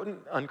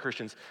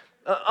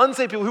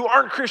people who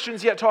aren't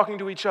Christians yet talking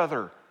to each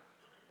other.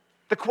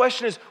 The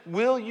question is,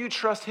 will you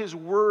trust his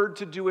word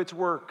to do its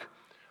work?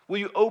 Will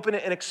you open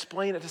it and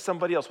explain it to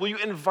somebody else? Will you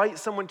invite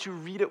someone to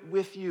read it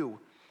with you?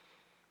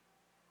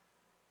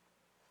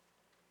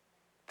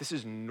 This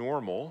is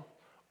normal,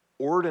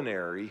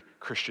 ordinary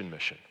Christian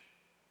mission.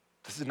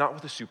 This is not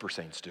what the super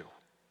saints do.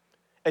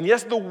 And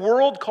yes, the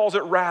world calls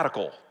it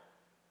radical.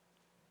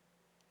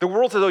 The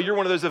world says, oh, you're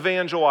one of those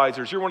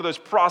evangelizers, you're one of those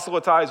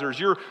proselytizers,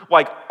 you're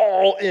like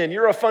all in,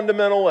 you're a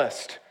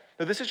fundamentalist.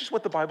 No, this is just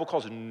what the Bible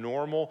calls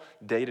normal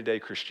day-to-day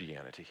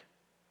Christianity.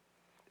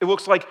 It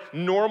looks like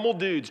normal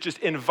dudes just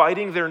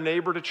inviting their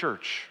neighbor to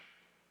church.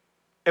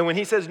 And when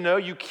he says no,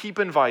 you keep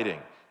inviting.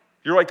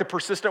 You're like the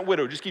persistent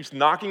widow, just keeps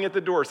knocking at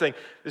the door saying,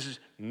 this is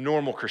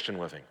normal Christian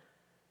living.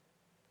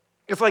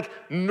 It's like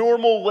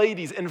normal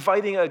ladies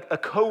inviting a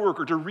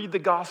coworker to read the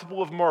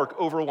Gospel of Mark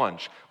over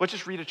lunch. Let's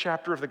just read a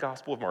chapter of the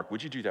Gospel of Mark.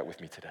 Would you do that with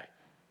me today?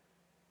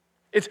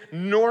 It's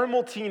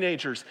normal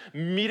teenagers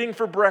meeting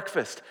for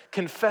breakfast,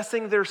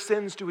 confessing their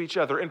sins to each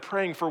other, and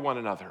praying for one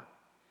another.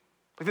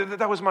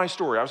 That was my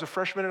story. I was a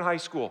freshman in high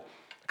school.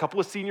 A couple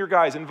of senior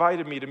guys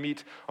invited me to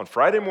meet on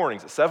Friday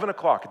mornings at 7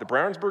 o'clock at the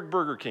Brownsburg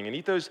Burger King and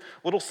eat those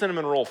little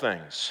cinnamon roll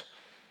things.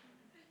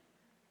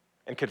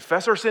 And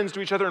confess our sins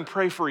to each other and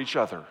pray for each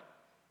other.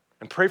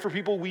 And pray for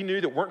people we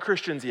knew that weren't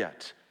Christians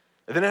yet.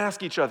 And then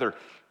ask each other,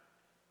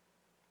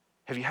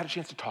 have you had a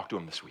chance to talk to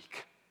them this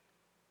week?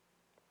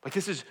 Like,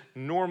 this is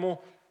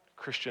normal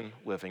Christian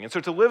living. And so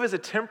to live as a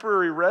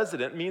temporary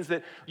resident means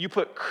that you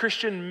put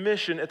Christian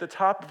mission at the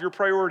top of your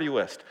priority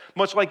list,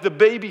 much like the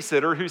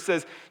babysitter who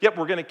says, yep,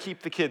 we're going to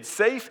keep the kids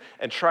safe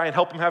and try and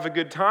help them have a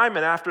good time,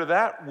 and after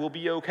that, we'll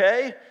be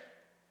okay.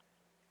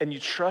 And you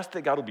trust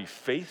that God will be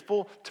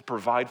faithful to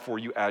provide for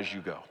you as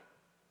you go.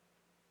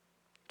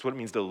 It's what it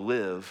means to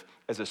live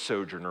as a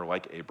sojourner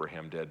like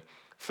Abraham did.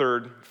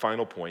 Third,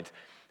 final point,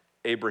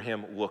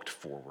 Abraham looked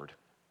forward.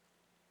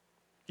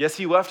 Yes,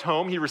 he left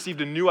home. He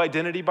received a new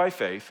identity by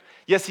faith.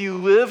 Yes, he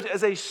lived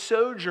as a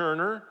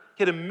sojourner.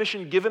 He had a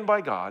mission given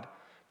by God,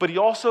 but he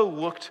also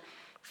looked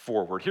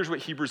forward. Here's what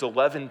Hebrews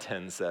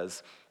 11:10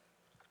 says.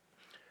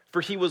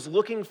 For he was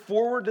looking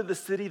forward to the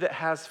city that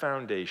has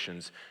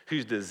foundations,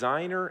 whose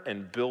designer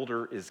and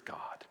builder is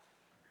God.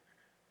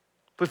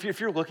 But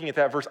if you're looking at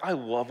that verse, I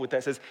love what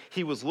that says.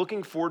 He was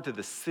looking forward to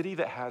the city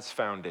that has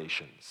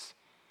foundations.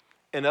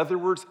 In other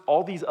words,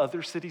 all these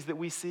other cities that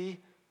we see,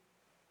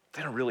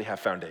 they don't really have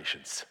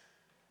foundations.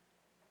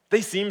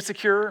 They seem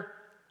secure.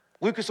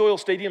 Lucas Oil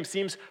Stadium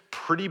seems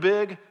pretty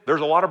big.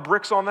 There's a lot of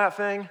bricks on that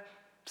thing.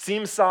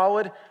 Seems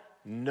solid.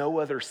 No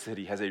other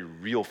city has a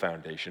real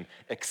foundation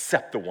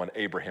except the one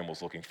Abraham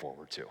was looking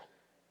forward to.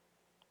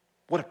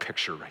 What a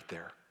picture right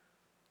there.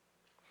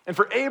 And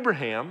for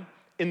Abraham,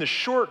 in the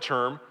short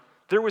term,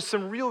 there was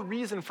some real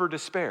reason for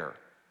despair.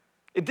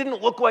 It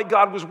didn't look like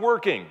God was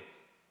working.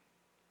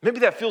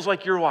 Maybe that feels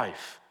like your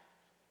life.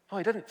 Oh,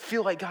 it doesn't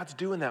feel like God's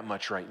doing that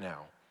much right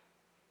now.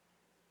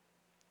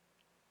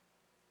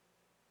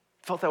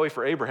 Felt that way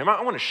for Abraham.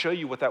 I want to show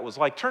you what that was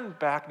like. Turn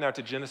back now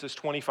to Genesis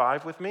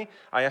 25 with me.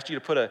 I asked you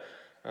to put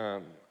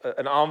an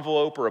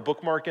envelope or a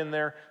bookmark in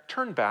there.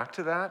 Turn back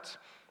to that.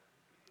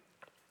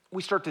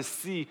 We start to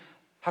see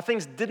how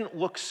things didn't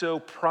look so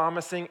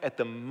promising at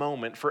the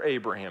moment for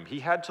Abraham. He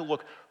had to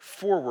look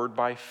forward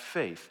by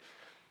faith.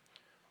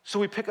 So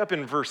we pick up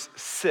in verse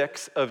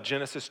 6 of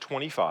Genesis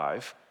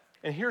 25,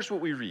 and here's what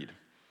we read.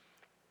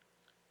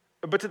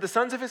 But to the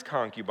sons of his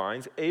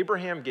concubines,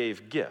 Abraham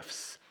gave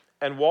gifts,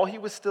 and while he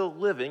was still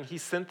living, he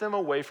sent them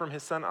away from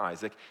his son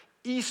Isaac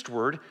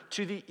eastward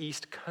to the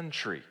east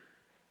country.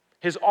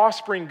 His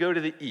offspring go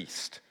to the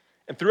east.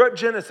 And throughout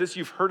Genesis,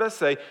 you've heard us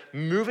say,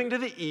 moving to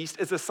the east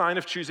is a sign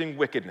of choosing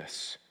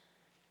wickedness.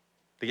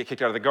 They get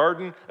kicked out of the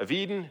Garden of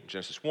Eden,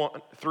 Genesis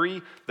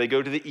 3, they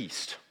go to the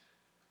east.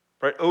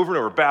 Right, over and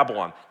over,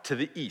 Babylon to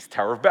the east,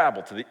 Tower of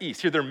Babel to the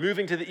east. Here they're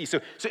moving to the east.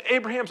 So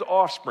Abraham's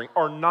offspring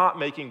are not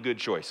making good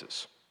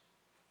choices.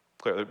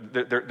 Clearly,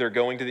 they're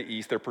going to the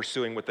east, they're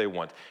pursuing what they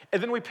want.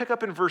 And then we pick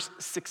up in verse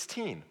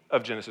 16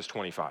 of Genesis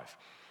 25.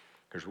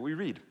 Here's what we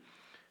read.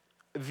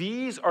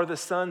 These are the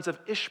sons of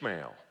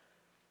Ishmael,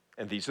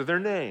 and these are their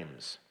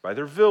names, by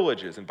their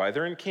villages and by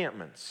their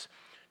encampments.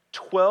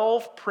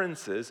 12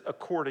 princes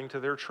according to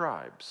their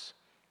tribes.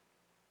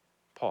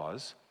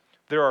 Pause.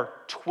 There are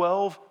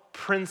 12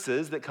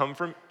 princes that come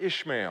from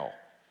Ishmael.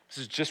 This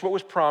is just what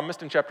was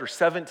promised in chapter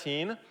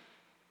 17.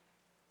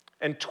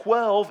 And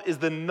 12 is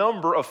the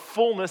number of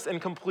fullness and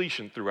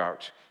completion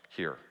throughout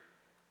here.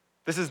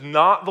 This is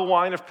not the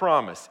line of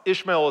promise.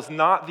 Ishmael is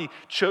not the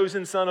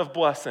chosen son of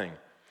blessing.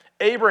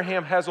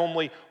 Abraham has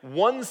only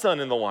one son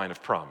in the line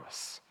of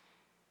promise.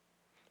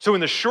 So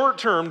in the short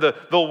term, the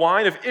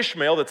line of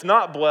Ishmael that's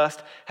not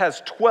blessed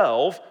has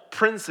 12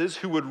 princes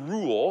who would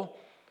rule.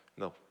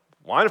 The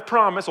line of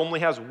promise only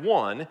has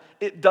one.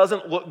 It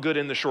doesn't look good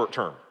in the short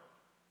term.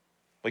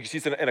 Like you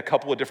see it in a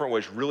couple of different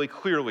ways, really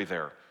clearly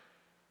there.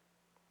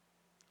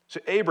 So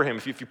Abraham,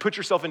 if you put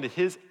yourself into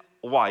his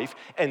life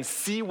and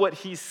see what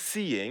he's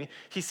seeing,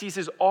 he sees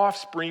his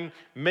offspring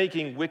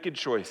making wicked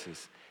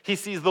choices. He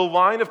sees the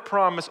line of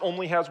promise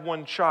only has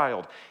one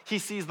child. He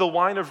sees the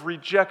line of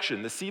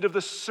rejection, the seed of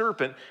the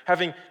serpent,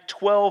 having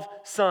 12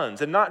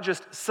 sons, and not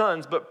just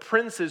sons, but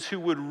princes who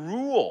would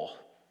rule.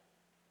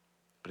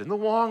 But in the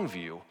long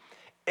view,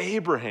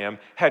 Abraham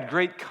had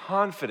great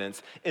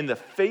confidence in the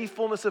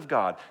faithfulness of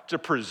God to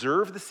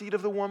preserve the seed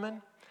of the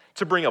woman,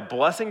 to bring a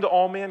blessing to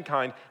all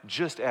mankind,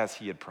 just as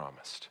he had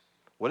promised.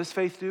 What does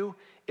faith do?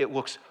 It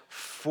looks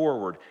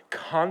forward,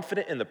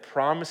 confident in the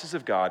promises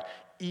of God,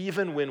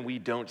 even when we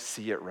don't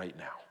see it right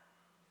now.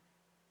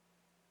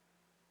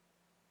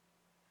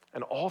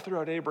 And all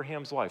throughout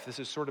Abraham's life, this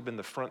has sort of been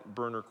the front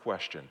burner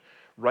question.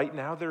 Right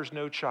now, there's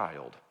no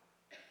child.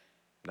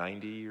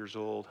 90 years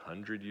old,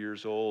 100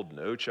 years old,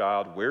 no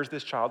child. Where's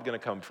this child going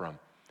to come from?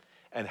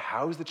 And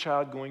how is the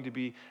child going to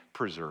be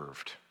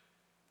preserved?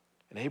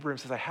 And Abraham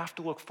says, I have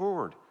to look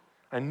forward.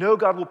 I know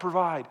God will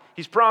provide.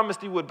 He's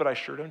promised he would, but I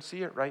sure don't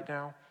see it right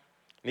now.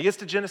 And he gets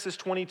to Genesis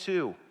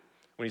 22,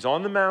 when he's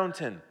on the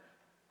mountain.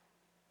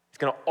 He's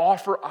going to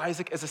offer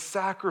Isaac as a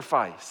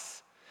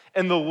sacrifice.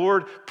 And the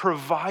Lord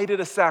provided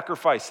a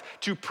sacrifice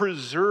to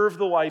preserve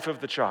the life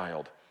of the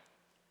child.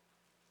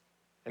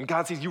 And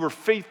God says, you were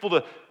faithful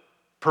to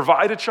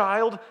provide a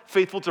child,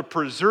 faithful to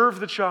preserve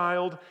the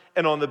child,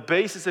 and on the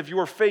basis of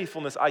your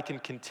faithfulness, I can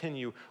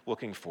continue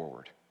looking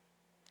forward.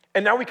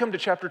 And now we come to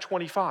chapter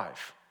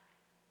 25.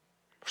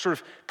 Sort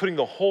of putting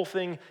the whole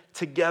thing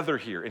together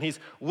here. And he's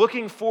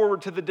looking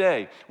forward to the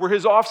day where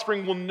his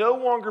offspring will no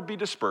longer be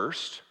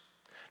dispersed,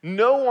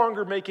 no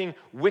longer making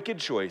wicked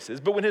choices,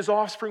 but when his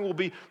offspring will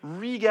be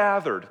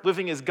regathered,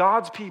 living as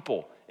God's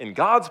people in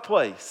God's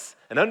place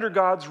and under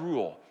God's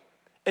rule.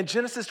 And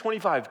Genesis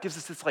 25 gives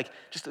us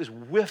just this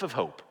whiff of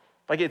hope.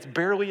 Like it's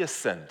barely a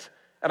scent.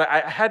 And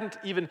I hadn't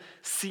even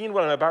seen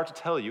what I'm about to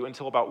tell you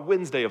until about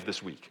Wednesday of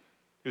this week.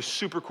 It was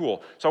super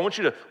cool. So I want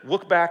you to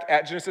look back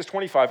at Genesis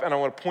 25, and I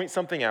want to point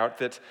something out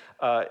that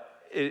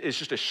is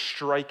just a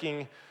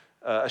striking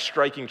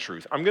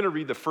truth. I'm going to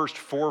read the first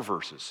 4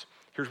 verses.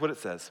 Here's what it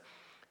says.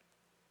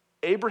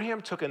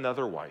 Abraham took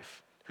another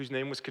wife, whose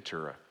name was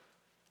Keturah.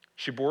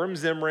 She bore him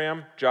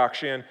Zimram,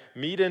 Jokshan,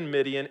 Medan,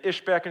 Midian,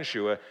 Ishbak, and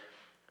Shua.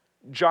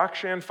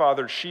 Jokshan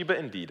fathered Sheba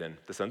and Dedan.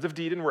 The sons of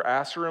Dedan were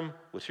Asaram,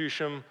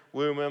 Letushim,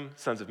 Lumim.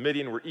 Sons of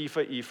Midian were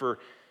Ephah, Epher,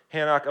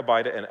 Hanok,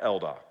 Abida, and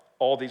Eldah.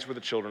 All these were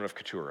the children of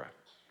Keturah.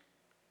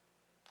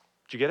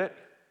 Did you get it?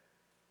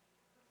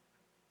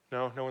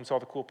 No? No one saw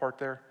the cool part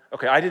there?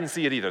 Okay, I didn't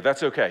see it either.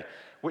 That's okay.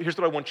 Well, here's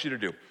what I want you to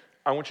do.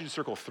 I want you to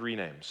circle 3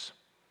 names,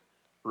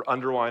 or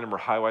underline them, or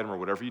highlight them, or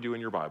whatever you do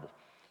in your Bible.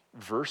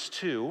 Verse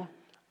 2,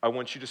 I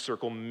want you to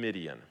circle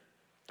Midian.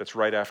 That's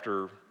right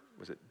after,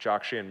 was it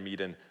Jokshan,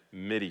 Medan,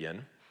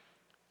 Midian.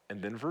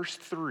 And then verse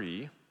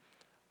 3,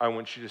 I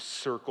want you to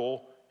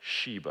circle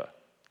Sheba.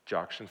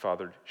 Jokshan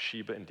fathered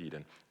Sheba and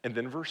Dedan. And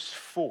then verse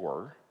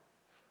 4,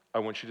 I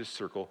want you to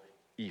circle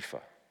Ephah.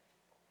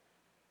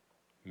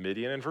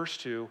 Midian in verse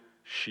 2,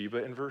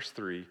 Sheba in verse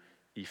 3,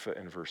 Ephah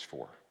in verse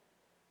 4.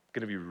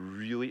 Going to be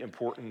really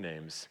important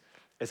names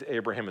as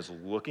Abraham is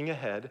looking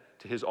ahead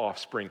to his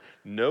offspring,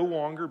 no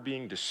longer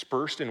being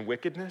dispersed in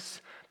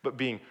wickedness, but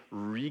being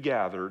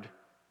regathered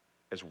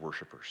as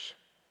worshipers.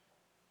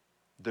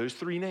 Those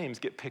 3 names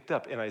get picked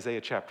up in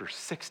Isaiah chapter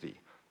 60.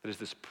 That is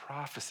this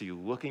prophecy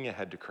looking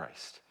ahead to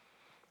Christ.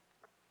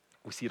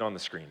 We see it on the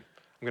screen.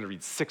 I'm going to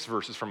read 6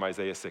 verses from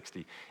Isaiah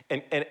 60.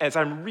 And as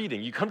I'm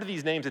reading, you come to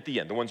these names at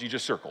the end, the ones you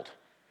just circled.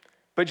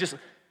 But just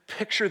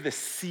picture the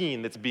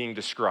scene that's being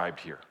described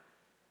here.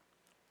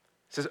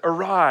 It says,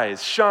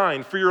 "Arise,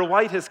 shine, for your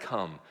light has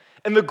come,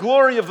 and the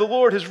glory of the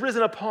Lord has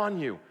risen upon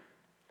you.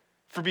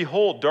 For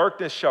behold,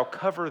 darkness shall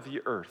cover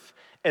the earth,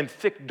 and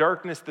thick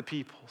darkness the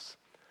peoples.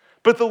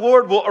 But the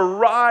Lord will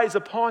arise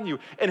upon you,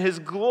 and his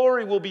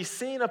glory will be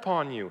seen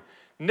upon you.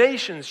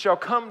 Nations shall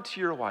come to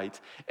your light,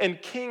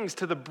 and kings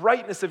to the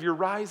brightness of your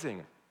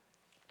rising.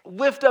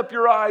 Lift up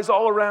your eyes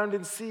all around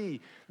and see.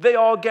 They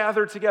all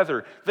gather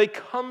together. They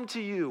come to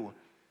you.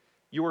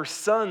 Your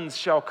sons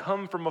shall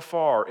come from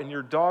afar, and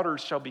your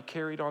daughters shall be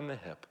carried on the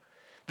hip.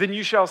 Then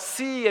you shall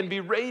see and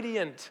be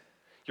radiant.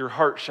 Your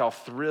heart shall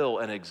thrill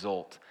and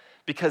exult,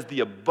 because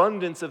the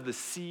abundance of the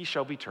sea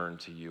shall be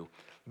turned to you.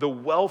 The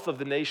wealth of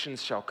the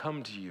nations shall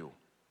come to you."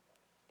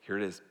 Here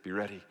it is, be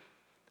ready.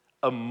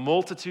 "A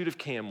multitude of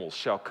camels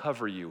shall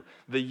cover you,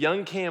 the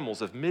young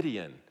camels of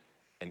Midian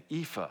and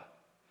Ephah.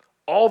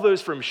 All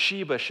those from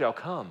Sheba shall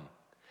come.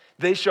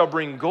 They shall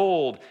bring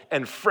gold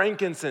and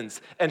frankincense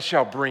and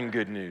shall bring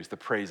good news, the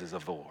praises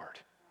of the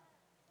Lord."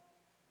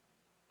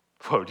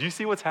 Whoa, do you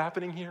see what's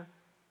happening here?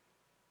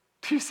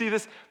 Do you see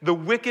this? The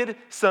wicked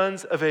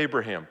sons of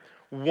Abraham,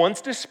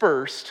 once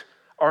dispersed,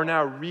 are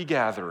now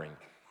regathering.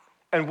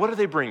 And what are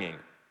they bringing?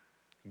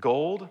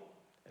 Gold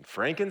and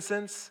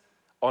frankincense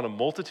on a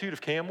multitude of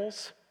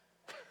camels?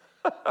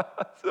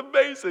 It's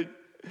amazing.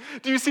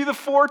 Do you see the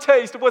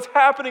foretaste of what's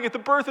happening at the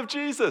birth of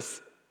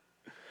Jesus?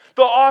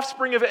 The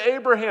offspring of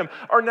Abraham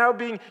are now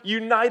being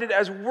united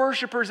as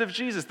worshipers of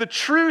Jesus, the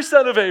true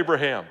son of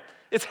Abraham.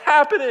 It's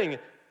happening.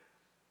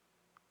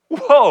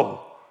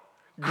 Whoa!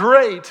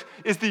 Great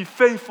is the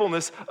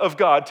faithfulness of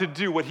God to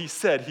do what he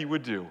said he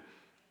would do.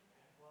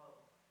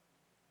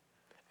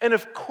 And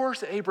of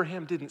course,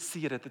 Abraham didn't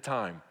see it at the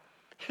time.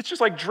 It's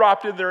just like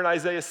dropped in there in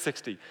Isaiah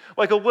 60,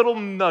 like a little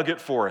nugget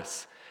for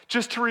us,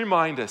 just to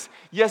remind us,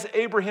 yes,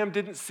 Abraham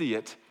didn't see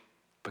it,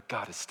 but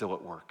God is still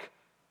at work.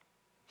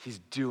 He's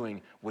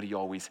doing what he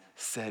always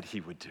said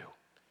he would do.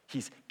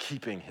 He's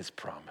keeping his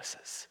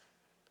promises.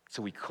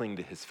 So we cling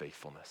to his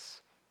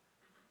faithfulness.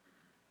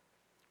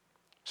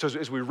 So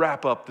as we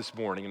wrap up this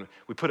morning, and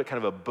we put a kind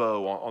of a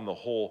bow on the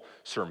whole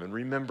sermon,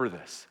 remember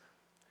this.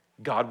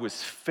 God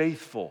was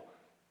faithful.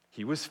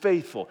 He was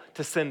faithful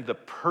to send the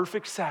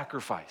perfect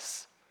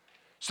sacrifice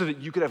so that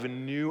you could have a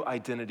new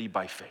identity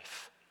by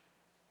faith.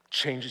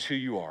 Changes who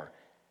you are.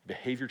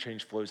 Behavior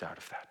change flows out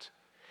of that.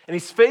 And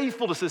he's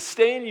faithful to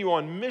sustain you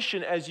on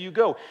mission as you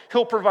go.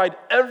 He'll provide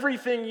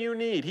everything you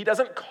need. He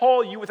doesn't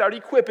call you without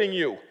equipping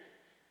you.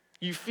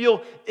 You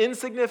feel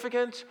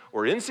insignificant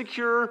or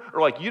insecure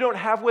or like you don't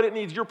have what it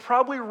needs. You're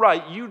probably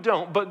right, you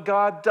don't, but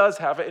God does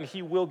have it and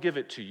he will give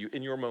it to you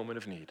in your moment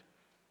of need.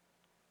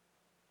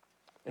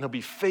 And he'll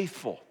be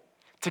faithful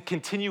to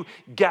continue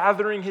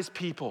gathering his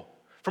people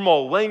from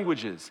all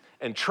languages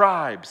and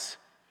tribes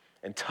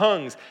and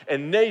tongues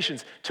and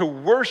nations to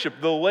worship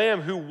the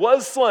Lamb who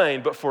was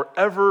slain but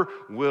forever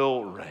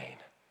will reign.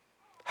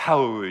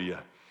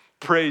 Hallelujah.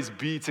 Praise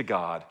be to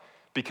God,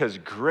 because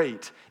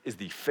great is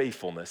the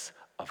faithfulness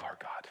of our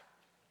God.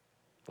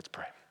 Let's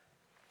pray.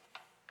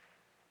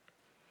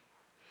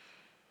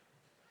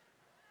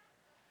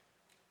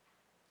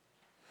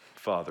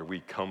 Father,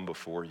 we come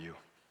before you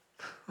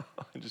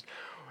just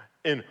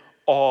in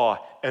awe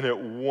and at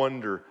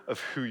wonder of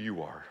who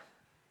you are,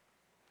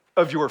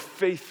 of your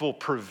faithful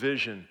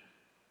provision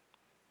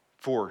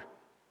for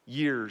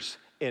years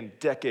and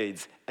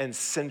decades and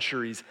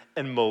centuries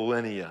and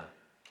millennia.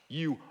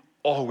 You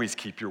always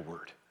keep your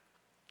word.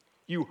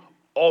 You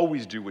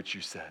always do what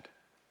you said.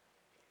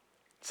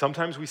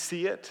 Sometimes we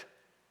see it,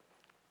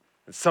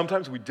 and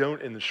sometimes we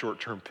don't in the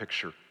short-term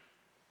picture.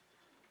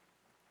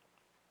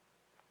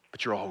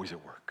 But you're always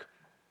at work.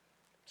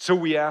 So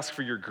we ask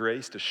for your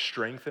grace to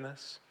strengthen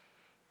us,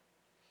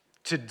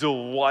 to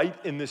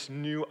delight in this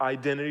new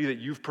identity that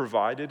you've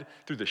provided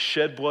through the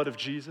shed blood of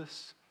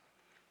Jesus.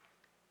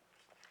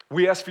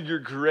 We ask for your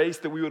grace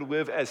that we would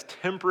live as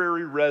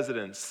temporary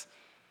residents,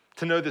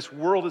 to know this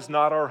world is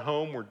not our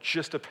home, we're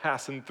just a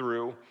passing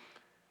through.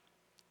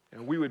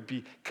 And we would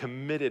be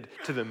committed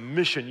to the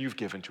mission you've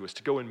given to us,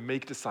 to go and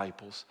make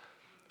disciples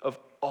of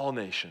all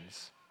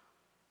nations.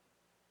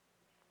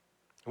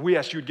 We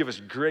ask you would give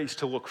us grace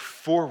to look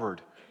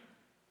forward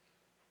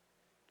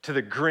to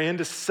the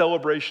grandest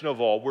celebration of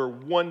all, where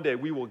one day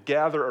we will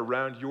gather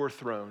around your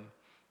throne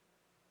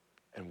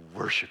and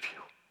worship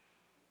you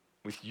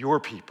with your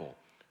people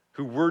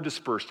who were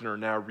dispersed and are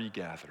now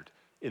regathered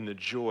in the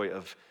joy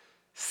of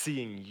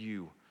seeing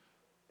you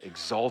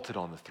exalted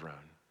on the throne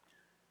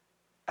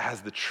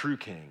as the true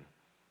King,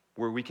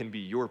 where we can be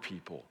your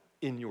people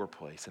in your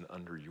place and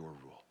under your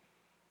rule.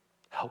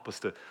 Help us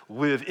to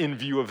live in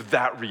view of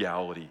that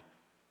reality,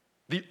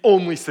 the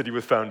only city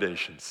with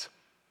foundations.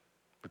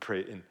 We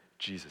pray in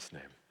Jesus'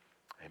 name,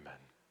 amen.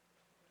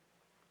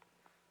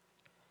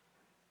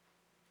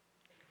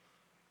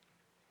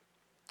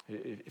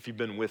 If you've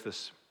been with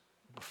us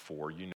before, you know